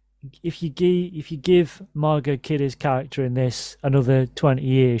 if you give Margot Kidder's character in this another 20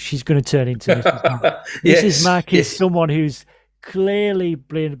 years, she's going to turn into Mrs. Mack. Mrs. Mack is someone who's clearly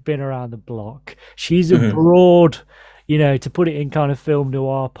been around the block. She's a broad, to put it in kind of film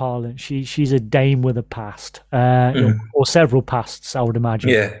noir parlance, she's a dame with a past, or several pasts, I would imagine.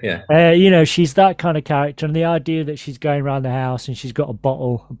 She's that kind of character, and the idea that she's going around the house and she's got a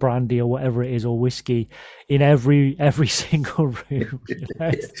bottle of brandy or whatever it is, or whiskey, in every single room.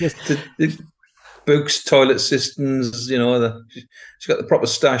 It's just books, toilet cisterns. She's got the proper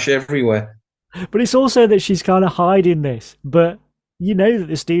stash everywhere. But it's also that she's kind of hiding this, but you know that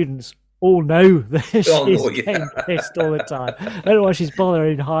the students all know that she's getting pissed all the time. I don't know why she's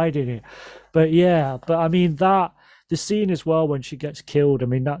bothering hiding it. But yeah, I mean that the scene as well when she gets killed, I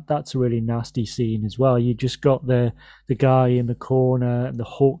mean that's a really nasty scene as well. You just got the guy in the corner and the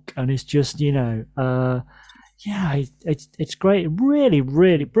hook, and it's just, yeah, it's great. Really,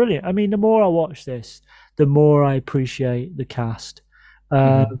 really brilliant. I mean, the more I watch this, the more I appreciate the cast.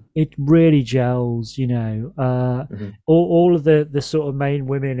 It really gels, all of the sort of main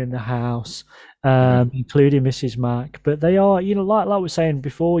women in the house, including Mrs. Mack. But they are, like we were saying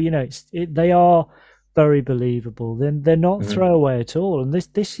before, they are very believable. They're not throwaway at all. And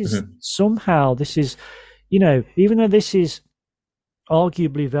this is somehow even though this is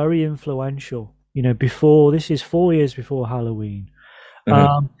arguably very influential, before this is 4 years before Halloween.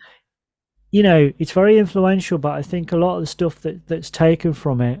 It's very influential, but I think a lot of the stuff that's taken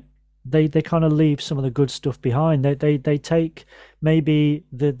from it, they kind of leave some of the good stuff behind. They take maybe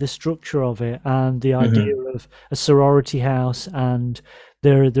the structure of it and the idea of a sorority house, and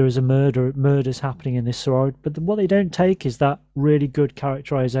there is a murders happening in this sorority. But what they don't take is that really good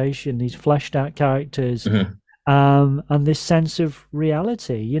characterization, these fleshed out characters, and this sense of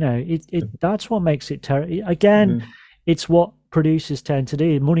reality. That's what makes it again. It's what producers tend to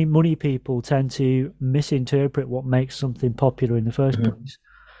do. Money people tend to misinterpret what makes something popular in the first place.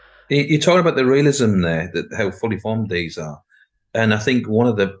 You're talking about the realism there, that how fully formed these are, and I think one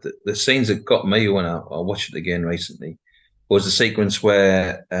of the scenes that got me when I watched it again recently was the sequence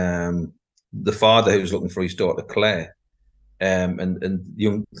where the father who's looking for his daughter Claire, and the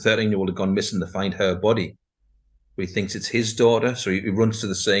young 13-year-old had gone missing to find her body. But he thinks it's his daughter, so he runs to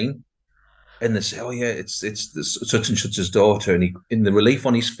the scene. And they say, "Oh yeah, it's such and such's daughter," and in the relief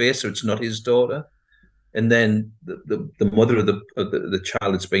on his face, so it's not his daughter. And then the mother of the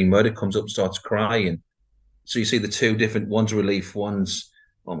child that's being murdered comes up and starts crying. So you see the two different ones, relief, ones,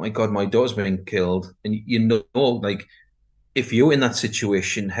 "Oh my God, my daughter's being killed," and like if you're in that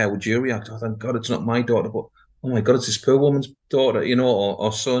situation, how would you react? "Oh, thank God, it's not my daughter," but "Oh my God, it's this poor woman's daughter,"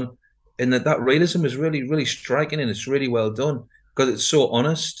 or son. And that realism is really, really striking, and it's really well done because it's so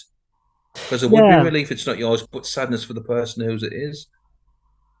honest. Because it would be relief it's not yours, but sadness for the person whose it is.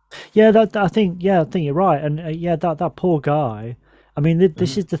 Yeah, I think you're right, and that poor guy. I mean,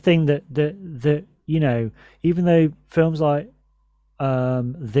 this is the thing that even though films like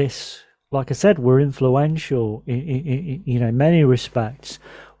this, like I said, were influential in many respects,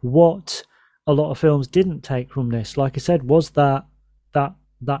 what a lot of films didn't take from this, like I said, was that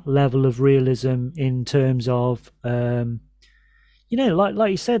level of realism in terms of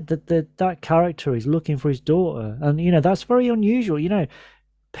like you said, that character is looking for his daughter, and that's very unusual.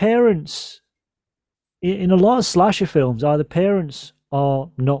 Parents in a lot of slasher films, either parents are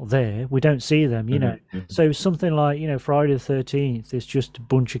not there, we don't see them. So something like Friday the 13th is just a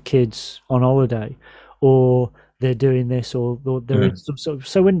bunch of kids on holiday, or they're doing this, or there is some sort of,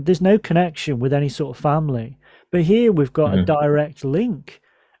 so when there's no connection with any sort of family. But here we've got a direct link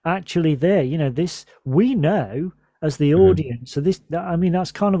actually there. This we know as the audience. So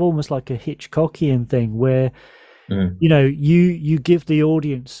that's kind of almost like a Hitchcockian thing where you give the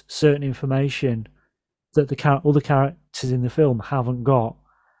audience certain information that all the characters in the film haven't got.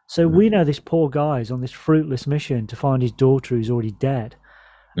 So we know this poor guy's on this fruitless mission to find his daughter who's already dead.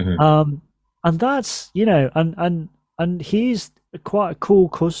 And that's and he's quite a cool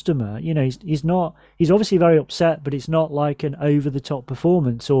customer. He's obviously very upset, but it's not like an over the top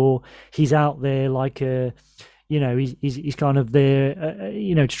performance, or he's out there like a he's kind of there,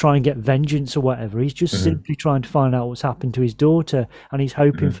 to try and get vengeance or whatever. He's just simply trying to find out what's happened to his daughter, and he's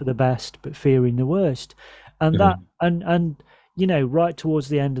hoping for the best but fearing the worst. And that, and right towards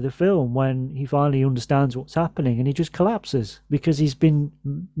the end of the film, when he finally understands what's happening, and he just collapses because he's been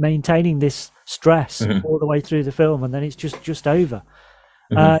maintaining this stress all the way through the film, and then it's just over.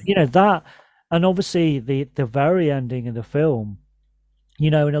 That, and obviously the very ending of the film.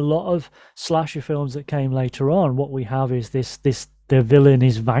 In a lot of slasher films that came later on, what we have is the villain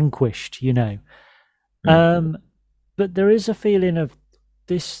is vanquished, but there is a feeling of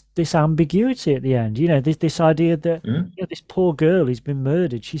this ambiguity at the end, this idea that this poor girl who's been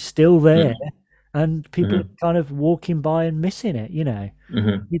murdered, she's still there, and people are kind of walking by and missing it.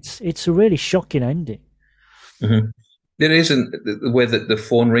 It's a really shocking ending. There isn't the way that the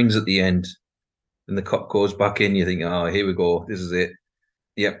phone rings at the end and the cop goes back in. You think, "Oh, here we go, this is it."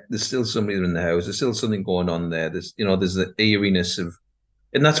 Yep, there's still somebody in the house. There's still something going on there. There's the eeriness of,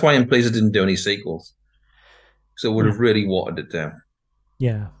 and that's why I'm pleased I didn't do any sequels. So it would have really watered it down.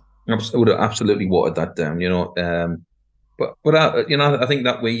 Yeah, I would have absolutely watered that down, you know. But I think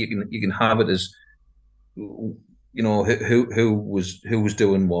that way you can have it as, you know, who was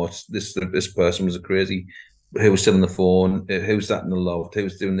doing what. This person was a crazy, who was still on the phone, who's that in the loft,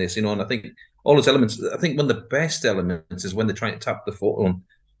 who's doing this, you know. And I think all those elements. I think one of the best elements is when they're trying to tap the phone, and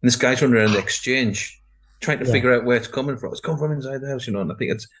this guy's running around the exchange trying to Yeah. figure out where it's coming from. It's coming from inside the house, you know. And I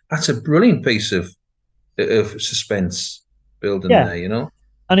think that's a brilliant piece of suspense building Yeah. there, you know.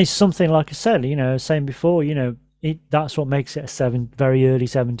 And it's something, like I said, saying before, that's what makes it a very early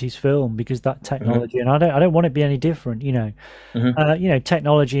 70s film, because that technology, and I don't want it to be any different,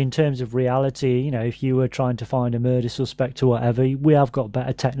 technology in terms of reality, if you were trying to find a murder suspect or whatever, we have got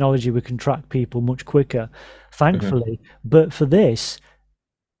better technology. We can track people much quicker, thankfully. But for this,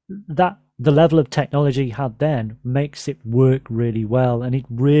 that the level of technology he had then makes it work really well, and it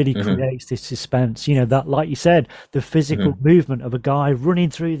really creates this suspense, that, like you said, the physical movement of a guy running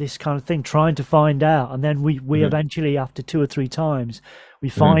through this kind of thing trying to find out, and then we eventually, after 2 or 3 times, we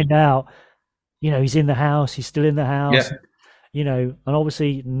find out he's in the house, he's still in the house. And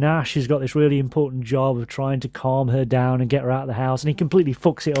obviously Nash has got this really important job of trying to calm her down and get her out of the house, and he completely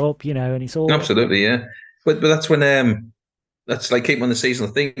fucks it up, and it's all Absolutely, yeah. But that's when that's like keeping on the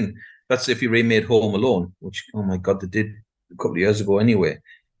seasonal thing. That's if you remade Home Alone, which, oh my God, they did a couple of years ago anyway.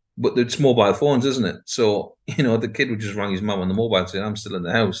 But it's mobile phones, isn't it? So, the kid would just ring his mum on the mobile saying, I'm still in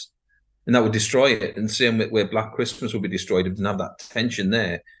the house. And that would destroy it. And same where Black Christmas would be destroyed, it didn't have that tension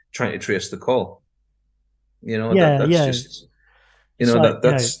there trying to trace the call. That's just,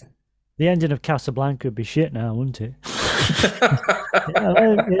 that's... The ending of Casablanca would be shit now, wouldn't it?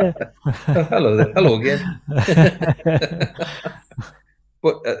 Hello again.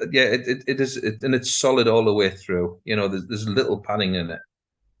 But it is, and it's solid all the way through. There's little padding in it.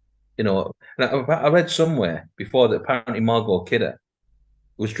 And I read somewhere before that apparently Margot Kidder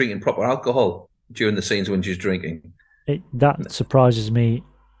was drinking proper alcohol during the scenes when she's drinking. That surprises me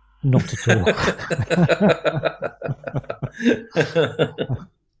not at all.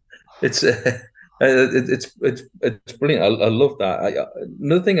 It's brilliant. I love that.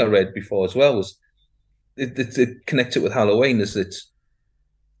 Another thing I read before as well was it connects it with Halloween. Is that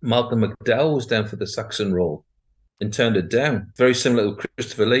Malcolm McDowell was down for the Saxon role and turned it down. Very similar to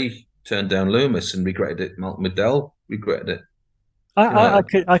Christopher Lee turned down Loomis and regretted it. Malcolm McDowell regretted it. I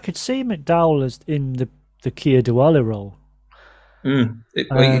could see McDowell as in the Keir Dullea role. He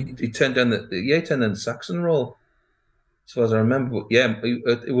turned down the Saxon role. So as I remember,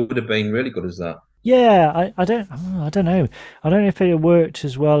 it would have been really good as that. Yeah, I don't know. I don't know if it worked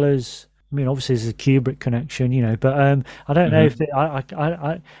as well as. I mean, obviously there's a Kubrick connection, but I don't know if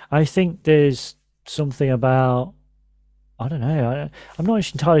I think there's something about, I don't know. I'm not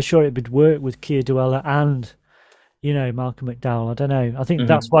entirely sure it would work with Keir Dullea and Malcolm McDowell. I don't know. I think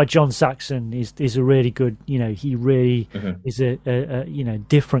that's why John Saxon is a really good. He really is a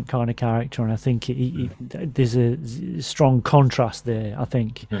different kind of character, and I think there's a strong contrast there. I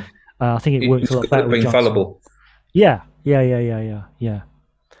think it works a lot better. Being fallible. Yeah.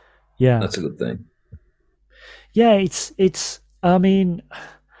 That's a good thing. Yeah, it's. I mean,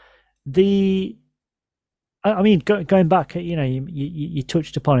 going back, you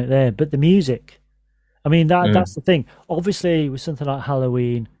touched upon it there, but the music. I mean, that's the thing. Obviously, with something like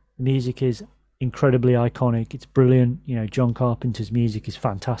Halloween, the music is incredibly iconic. It's brilliant. John Carpenter's music is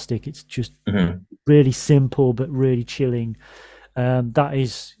fantastic. It's just really simple but really chilling. That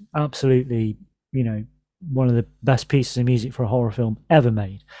is absolutely, one of the best pieces of music for a horror film ever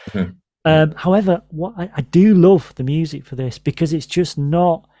made. However, what I do love the music for this, because it's just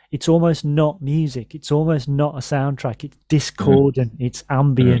not. It's almost not music. It's almost not a soundtrack. It's discordant. It's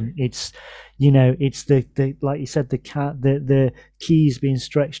ambient. It's, it's the like you said, the keys being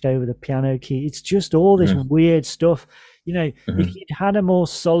stretched over the piano key. It's just all this weird stuff. If you'd had a more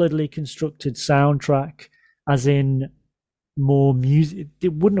solidly constructed soundtrack, as in more music,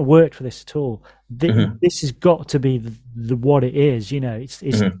 it wouldn't have worked for this at all. This has got to be the what it is. It's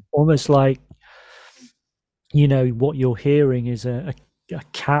almost like, what you're hearing is a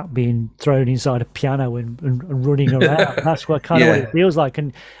cat being thrown inside a piano and running around. That's what kind of what it feels like,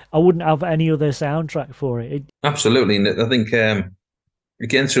 and I wouldn't have any other soundtrack for it. Absolutely, and I think again,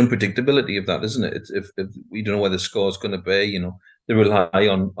 it's unpredictability of that, isn't it? If we don't know where the score's going to be, they rely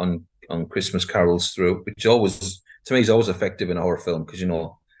on Christmas carols through, which always, to me, is always effective in a horror film, because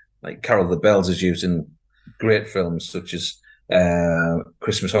like Carol of the Bells is used in great films such as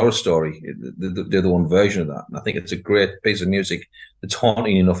Christmas Horror Story, the other one version of that. And I think it's a great piece of music. It's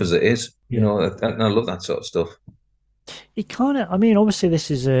haunting enough as it is, and I love that sort of stuff. It kind of, I mean, obviously this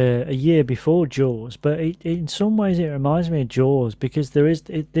is a year before Jaws, but in some ways it reminds me of Jaws because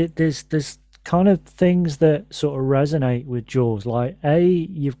there's kind of things that sort of resonate with Jaws. Like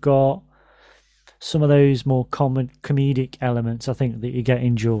you've got some of those more common comedic elements I think that you get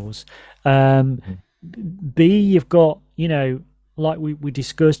in Jaws. Um, B, you've got, like we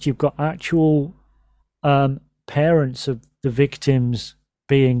discussed, you've got actual parents of the victims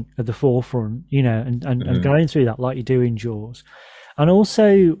being at the forefront, and going through that like you do in Jaws. And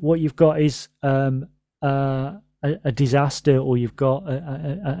also what you've got is a disaster, or you've got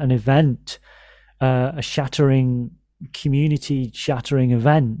an event, a shattering community shattering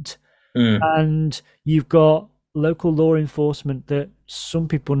event, and you've got local law enforcement that some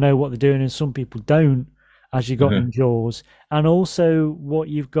people know what they're doing and some people don't, as you got in Jaws. And also what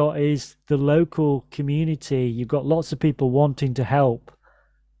you've got is the local community. You've got lots of people wanting to help,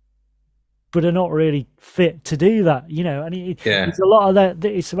 but are not really fit to do that, and it's a lot of that.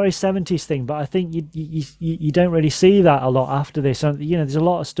 It's a very 70s thing, but I think you don't really see that a lot after this. And there's a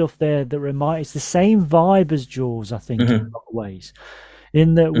lot of stuff there that it's the same vibe as Jaws, I think, in a lot of ways,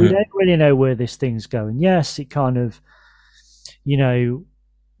 in that we don't really know where this thing's going. Yes, it kind of,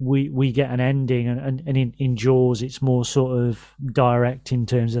 we get an ending, and in Jaws it's more sort of direct in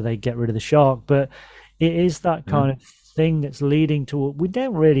terms of they get rid of the shark, but it is that kind of thing that's leading to, we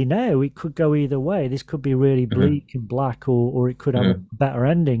don't really know. It could go either way. This could be really bleak and black, or it could have a better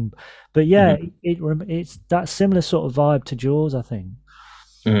ending. But yeah, it's that similar sort of vibe to Jaws, I think.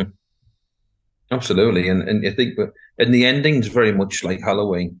 Absolutely, and I think, and the ending's very much like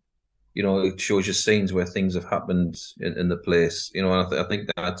Halloween. It shows you scenes where things have happened in the place. And I think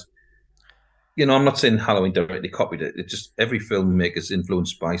that, I'm not saying Halloween directly copied it. It's just every filmmaker's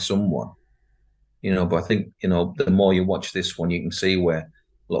influenced by someone. But I think, the more you watch this one, you can see where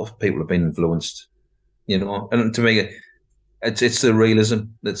a lot of people have been influenced. And to me, it's the realism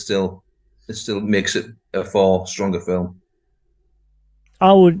that still makes it a far stronger film.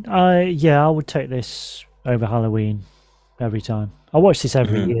 I would take this over Halloween every time. I watch this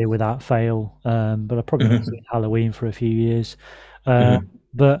every year without fail, but I probably not seen Halloween for a few years.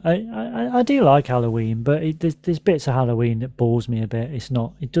 But I do like Halloween, but there's bits of Halloween that bores me a bit. It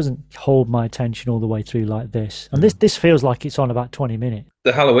doesn't hold my attention all the way through like this. And this feels like it's on about 20 minutes.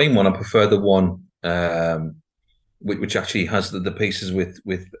 The Halloween one, I prefer the one which actually has the pieces with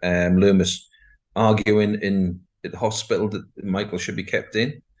Loomis arguing in the hospital that Michael should be kept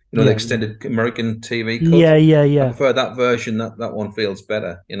in. The extended American TV cut. Yeah. I prefer that version. That one feels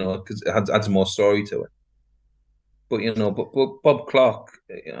better, because it adds more story to it. But Bob Clark,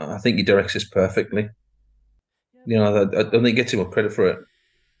 I think he directs this perfectly. I don't think he gets too much credit for it.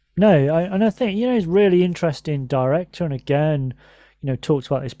 No, and I think he's a really interesting director, and again, talked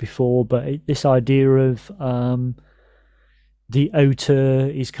about this before, but this idea of the auteur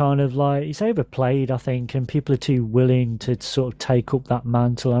is kind of like, it's overplayed, I think, and people are too willing to sort of take up that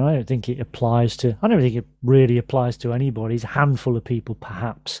mantle. And I don't think it really applies to anybody. It's a handful of people,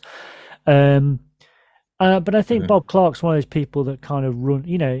 perhaps. But I think Bob Clark's one of those people that kind of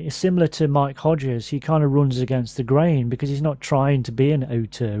is similar to Mike Hodges. He kind of runs against the grain because he's not trying to be an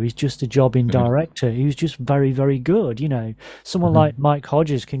auteur. He's just a jobbing director who's just very, very good. Someone like Mike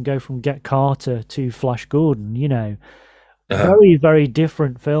Hodges can go from Get Carter to Flash Gordon, very, very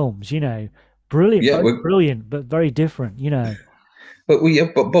different films, brilliant, brilliant, but very different, But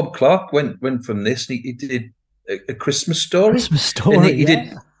Bob Clark went from this. He did a Christmas Story. Christmas Story, and he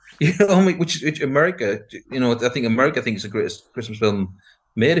did, which America, I think America thinks the greatest Christmas film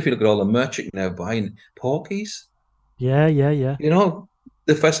made. If you look at all the merchant now buying Porky's, yeah.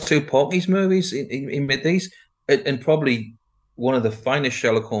 The first two Porky's movies, he made these, and probably one of the finest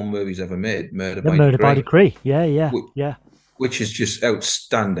Sherlock Holmes movies ever made, Murder by Decree. Yeah. Which is just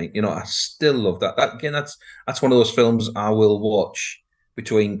outstanding. I still love that. That's one of those films I will watch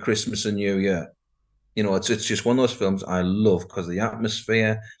between Christmas and New Year. It's just one of those films I love because of the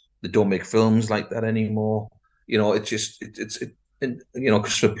atmosphere. They don't make films like that anymore.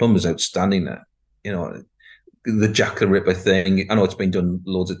 Christopher Plummer's outstanding there. The Jack the Ripper thing. I know it's been done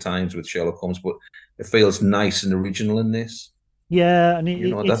loads of times with Sherlock Holmes, but it feels nice and original in this. Yeah, and it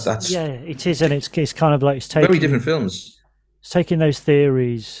is, and it's kind of like it's taking very different films. It's taking those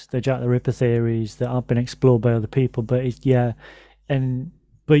theories, the Jack the Ripper theories that have been explored by other people, but like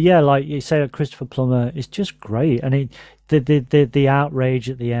you say, Christopher Plummer is just great, and the outrage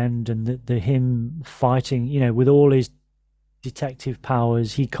at the end, and the him fighting, with all his detective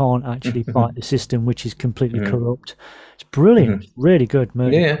powers, he can't actually fight the system, which is completely corrupt. It's brilliant, really good.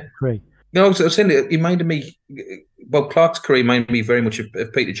 Great. No, I was saying it reminded me. Bob Clark's career reminded me very much of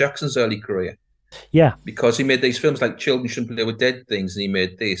Peter Jackson's early career. Yeah. because he made these films like Children Shouldn't Play with Dead Things, and he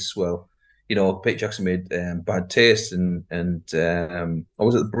made this. Well, you know, Peter Jackson made Bad Taste and what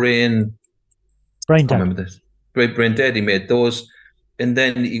was it, Brain can't Dead. remember this. Brain Dead. He made those, and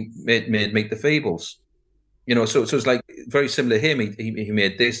then he made Make the Fables. You know, so it's like very similar to him. He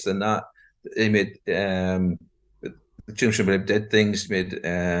made this and that. He made Children Shouldn't Play with Dead Things. He made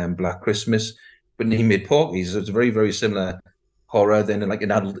Black Christmas, but he made Porky's. So it's a very, very similar horror, then like an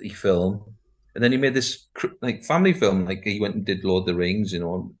adulty film. And then he made this like family film. Like he went and did Lord of the Rings, you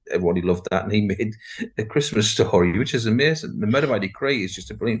know, everybody loved that. And he made A Christmas Story, which is amazing. The Murder by Decree is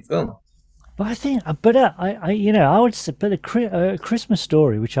just a brilliant film. But I think, but I would say, but a Christmas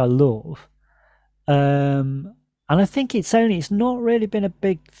Story, which I love, and I think it's not really been a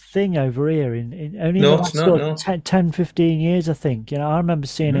big thing over here in only in the last sort of 10, 15 years, I think. You know, I remember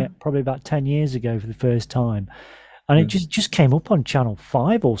seeing it probably about 10 years ago for the first time. And it just came up on Channel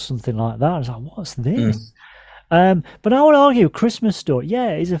 5 or something like that. I was like, what's this? But I would argue Christmas Story, yeah,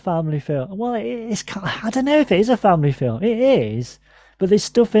 it is a family film. Well, it's I don't know if it is a family film. It is, but there's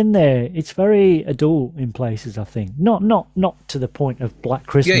stuff in there. It's very adult in places, I think. Not to the point of Black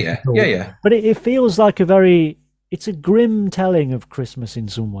Christmas. Yeah. But it feels like it's a grim telling of Christmas in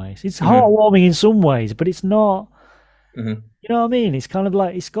some ways. It's heartwarming in some ways, but it's not. You know what I mean? It's kind of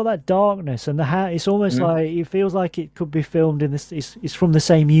like it's got that darkness, and it's almost like it feels like it could be filmed in this. It's from the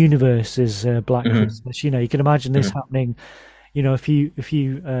same universe as Black Christmas. You know, you can imagine this happening. You know, a few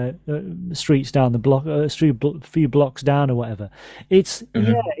streets down the block, a few blocks down or whatever. It's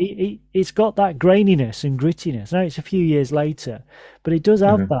it's got that graininess and grittiness. Now it's a few years later, but it does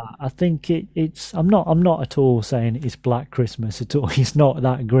have that. I think it's. I'm not at all saying it's Black Christmas at all. It's not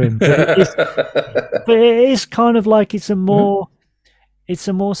that grim, but it is kind of like it's a more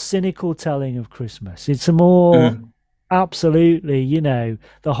cynical telling of Christmas. It's a more absolutely, you know,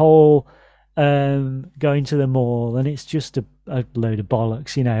 the whole going to the mall, and it's just a load of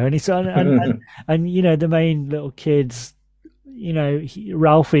bollocks, you know, and it's and you know, the main little kids, you know,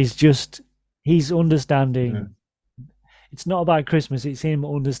 Ralphie's just, he's understanding. It's not about Christmas, it's him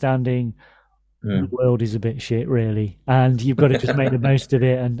understanding the world is a bit shit, really, and you've got to just make the most of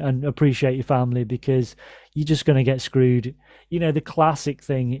it and appreciate your family, because you're just going to get screwed. You know, the classic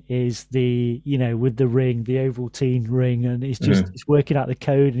thing is you know, with the ring, the Ovaltine ring, and it's just it's working out the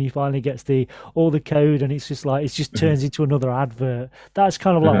code, and he finally gets all the code, and it's just like it just turns into another advert. That's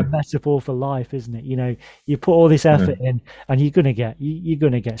kind of like a metaphor for life, isn't it? You know, you put all this effort in, and you're gonna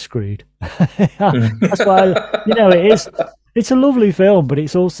get screwed. That's why, you know, it is. It's a lovely film, but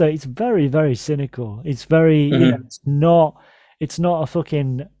it's very, very cynical. It's very, you know, it's not a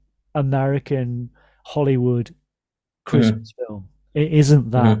fucking American Hollywood Christmas film. It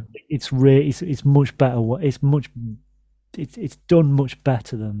isn't that. It's really, it's much better. It's done much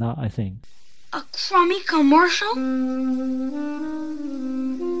better than that, I think. A crummy commercial? Son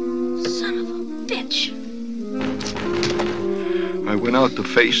of a bitch. I went out to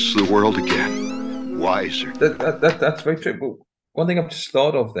face the world again. Wiser. That's very true. But one thing I've just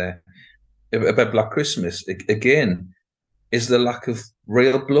thought of there about Black Christmas again is the lack of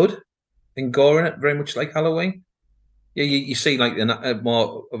real blood and gore in it, very much like Halloween. Yeah, you see like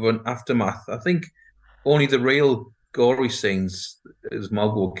more of an aftermath. I think only the real gory scenes is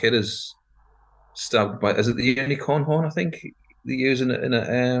Margot Kidder's stabbed by, is it the unicorn horn? I think they use in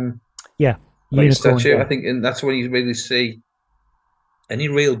a unicorn statue. Yeah. I think, and that's when you really see any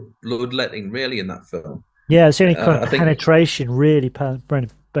real bloodletting really in that film. Yeah, it's any kind of penetration, really, but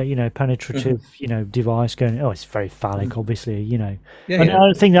you know, penetrative, you know, device going. Oh, it's very phallic, obviously, you know. And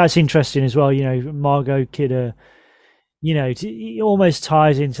I think that's interesting as well. You know, Margot Kidder, you know, it almost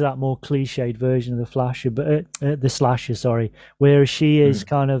ties into that more cliched version of the slasher, sorry, where she is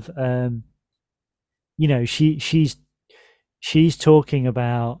kind of, you know, she's talking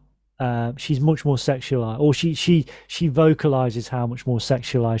about. She's much more sexualized, or she vocalizes how much more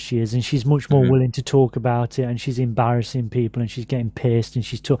sexualized she is, and she's much more willing to talk about it, and she's embarrassing people, and she's getting pissed, and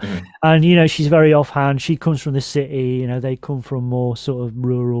she's and you know, she's very offhand. She comes from the city, you know, they come from more sort of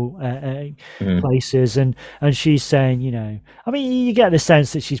rural places, and she's saying, you know, I mean, you get the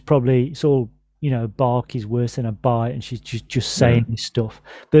sense that she's probably, it's all, you know, bark is worse than a bite, and she's just saying this stuff,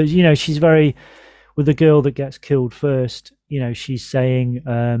 but you know, she's very, with the girl that gets killed first, you know, she's saying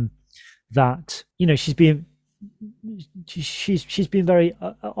that, you know, she's been very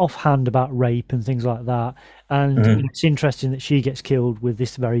offhand about rape and things like that, and you know, it's interesting that she gets killed with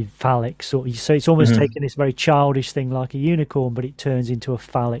this very phallic sort of, so it's almost taken this very childish thing like a unicorn, but it turns into a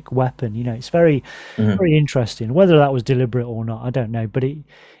phallic weapon. You know, it's very very interesting. Whether that was deliberate or not, I don't know, but it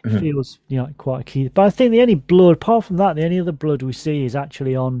feels, you know, quite a key. But I think the only blood, apart from that, the only other blood we see is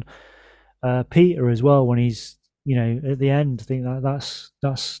actually on Peter as well when he's at the end. I think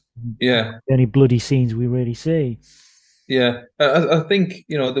that's Yeah, the only bloody scenes we really see. yeah. I think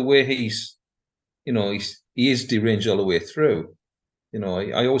the way he is deranged all the way through.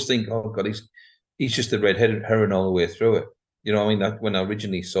 I always think, oh God, he's just a red-headed heron all the way through it. I mean, when I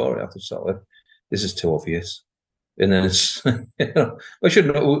originally saw it, I thought, this is too obvious. And then it's, I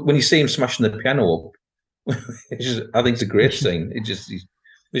shouldn't know when you see him smashing the piano up. I think it's a great scene.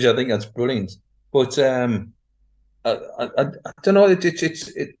 Which I think that's brilliant. But I don't know. It's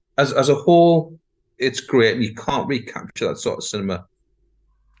as a whole, it's great, and you can't recapture that sort of cinema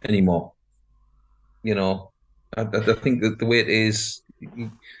anymore. I think that the way it is,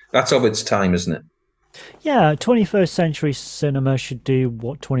 that's of its time, isn't it? Yeah, 21st century cinema should do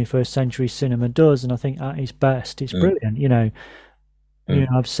what 21st century cinema does, and I think at its best, it's brilliant.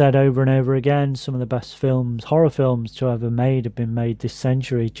 I've said over and over again, some of the best films, horror films to ever made, have been made this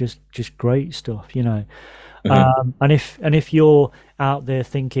century. Just great stuff. And if you're out there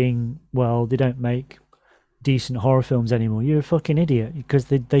thinking, well, they don't make decent horror films anymore, you're a fucking idiot, because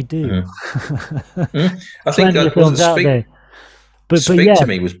they do. I think that films out there. But yeah, to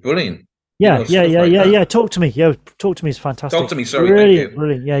me was brilliant. Yeah. Talk to me. Yeah, talk to me is fantastic. Talk to me. Sorry,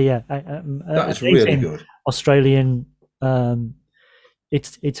 brilliant. Yeah. That is really good. Australian.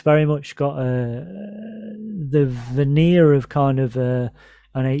 It's very much got the veneer of kind of an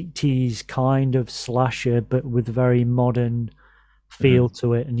 80s kind of slasher, but with a very modern feel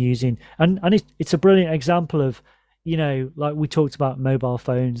to it, and it's a brilliant example of, like we talked about mobile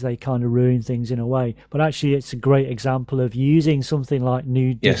phones, they kind of ruin things in a way, but actually it's a great example of using something like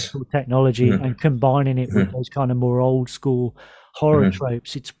new digital technology and combining it with those kind of more old school horror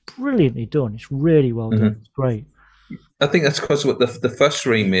tropes. It's brilliantly done. It's really well done. It's great. I think that's because the first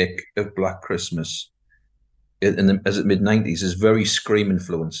remake of Black Christmas as the mid-90s is very Scream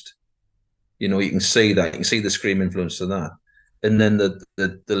influenced. You can see that. You can see the Scream influence of that. And then the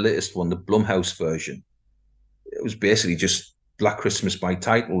latest one, the Blumhouse version, it was basically just Black Christmas by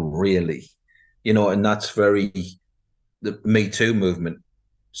title, really. And that's very the Me Too movement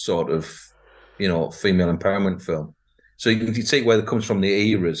sort of, female empowerment film. So you can see where it comes from,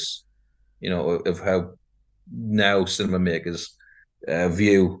 the eras, of how now cinema makers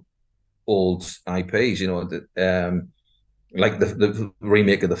view old IPs. Like the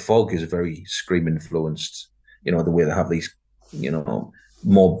remake of The Fog is very Scream influenced. The way they have these,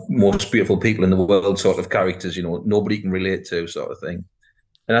 most beautiful people in the world sort of characters. Nobody can relate to, sort of thing.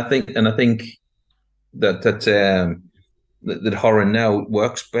 And I think that horror now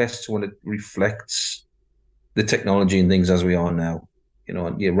works best when it reflects the technology and things as we are now.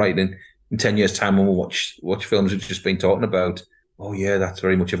 And you're right. In 10 years' time, when we watch films we've just been talking about, oh yeah, that's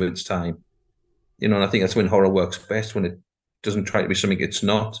very much of its time. And I think that's when horror works best, when it doesn't try to be something it's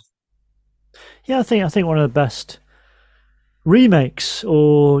not. Yeah, I think one of the best remakes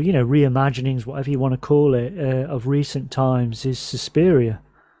or reimaginings, whatever you want to call it, of recent times is Suspiria.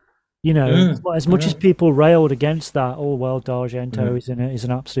 As much as people railed against that, oh well, D'Argento is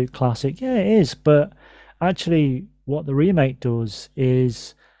an absolute classic. Yeah, it is. But actually, what the remake does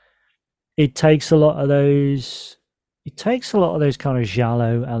is it takes a lot of those kind of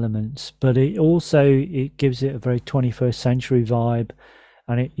giallo elements, but it gives it a very 21st century vibe,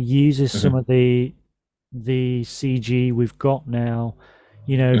 and it uses some of the CG we've got now,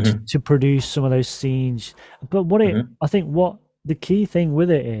 to produce some of those scenes. But I think what the key thing with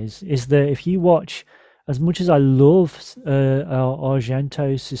it is that if you watch, as much as I love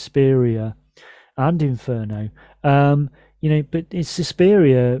Argento, Suspiria, and Inferno, but in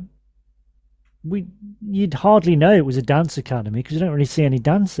Suspiria, you'd hardly know it was a dance academy because you don't really see any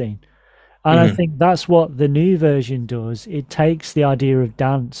dancing. And I think that's what the new version does. It takes the idea of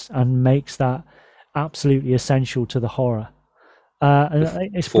dance and makes that absolutely essential to the horror.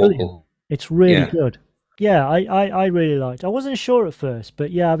 And it's brilliant. It's really good. Yeah, I really liked it. I wasn't sure at first, but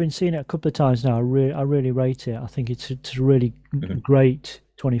yeah, I've been seeing it a couple of times now. I really rate it. I think it's a really great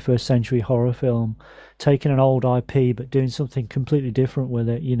 21st century horror film, taking an old IP but doing something completely different with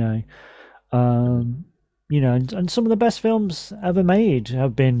it, and some of the best films ever made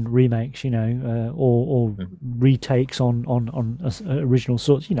have been remakes, or retakes on original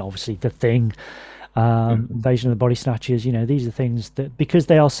sorts. Obviously The Thing, Invasion of the Body Snatchers. These are things that, because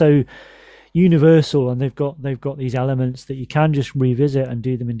they are so universal and they've got these elements that you can just revisit and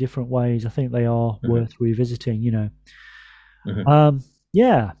do them in different ways. I think they are worth revisiting.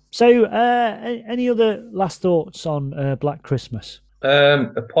 Yeah. So, any other last thoughts on Black Christmas?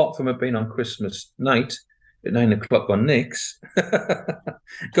 Apart from it being on Christmas night at 9 o'clock on Nick's,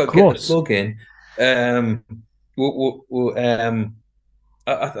 got to get the plug in.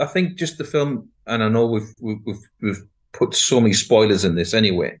 I think just the film, and I know we've put so many spoilers in this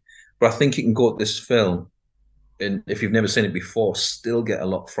anyway, but I think you can go to this film, and if you've never seen it before, still get a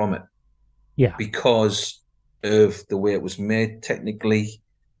lot from it. Yeah. Because of the way it was made technically,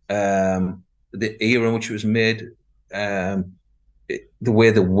 the era in which it was made, the way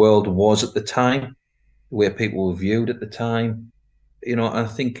the world was at the time, the way people were viewed at the time. I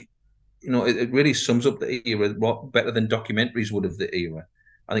think, it really sums up the era better than documentaries would of the era.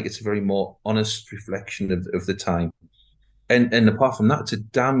 I think it's a very more honest reflection of the time. And apart from that, it's a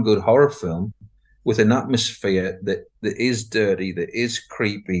damn good horror film with an atmosphere that is dirty, that is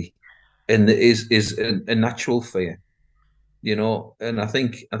creepy, and that is a natural fear. And I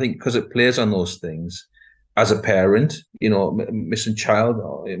think because it plays on those things, as a parent, missing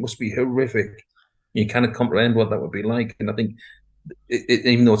child, it must be horrific. You kind of comprehend what that would be like, and I think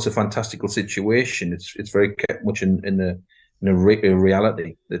even though it's a fantastical situation, it's very kept much in a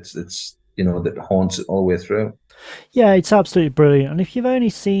reality that's that haunts it all the way through. Yeah, it's absolutely brilliant. And if you've only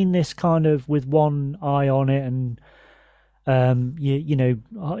seen this kind of with one eye on it, and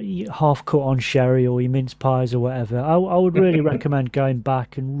half cut on sherry or your mince pies or whatever, I would really recommend going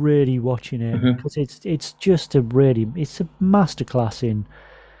back and really watching it, because it's just it's a masterclass in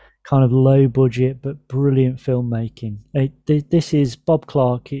kind of low budget but brilliant filmmaking. This is Bob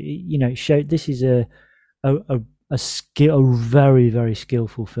Clark. This is a very, very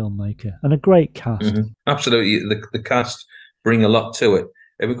skillful filmmaker and a great cast. Absolutely, the cast bring a lot to it.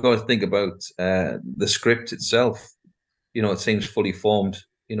 If we've got to think about the script itself, it seems fully formed.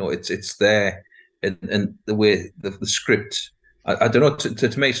 It's there, and the way the script. I don't know,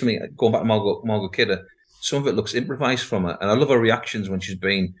 to make something, going back to Margot Kidder, some of it looks improvised from her, and I love her reactions when she's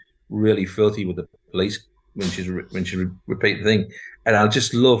being really filthy with the police, when she repeat the thing, and I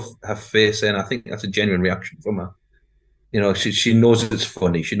just love her face, and I think that's a genuine reaction from her. She knows it's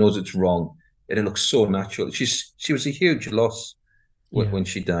funny, she knows it's wrong, and it looks so natural. She was a huge loss when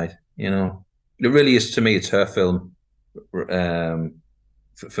she died. It really is, to me, it's her film.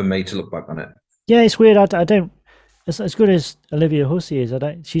 For me to look back on it. Yeah, it's weird. I don't. As good as Olivia Hussey is,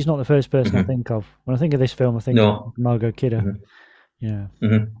 she's not the first person I think of when I think of this film. I think of Margot Kidder. Yeah.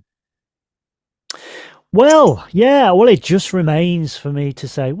 Well, it just remains for me to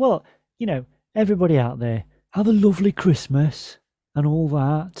say, well, everybody out there, have a lovely Christmas and all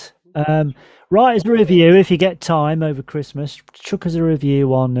that. Write us a review if you get time over Christmas. Chuck us a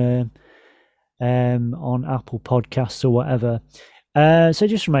review on Apple Podcasts or whatever. So it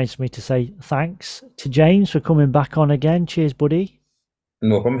just remains for me to say thanks to James for coming back on again. Cheers, buddy.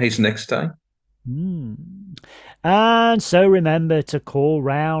 No problem. He's next time. And so remember to call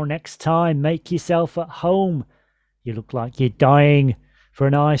round next time. Make yourself at home. You look like you're dying for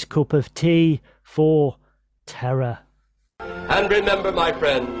a nice cup of tea for terror. And remember, my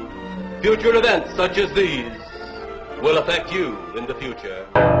friend, future events such as these will affect you in the future.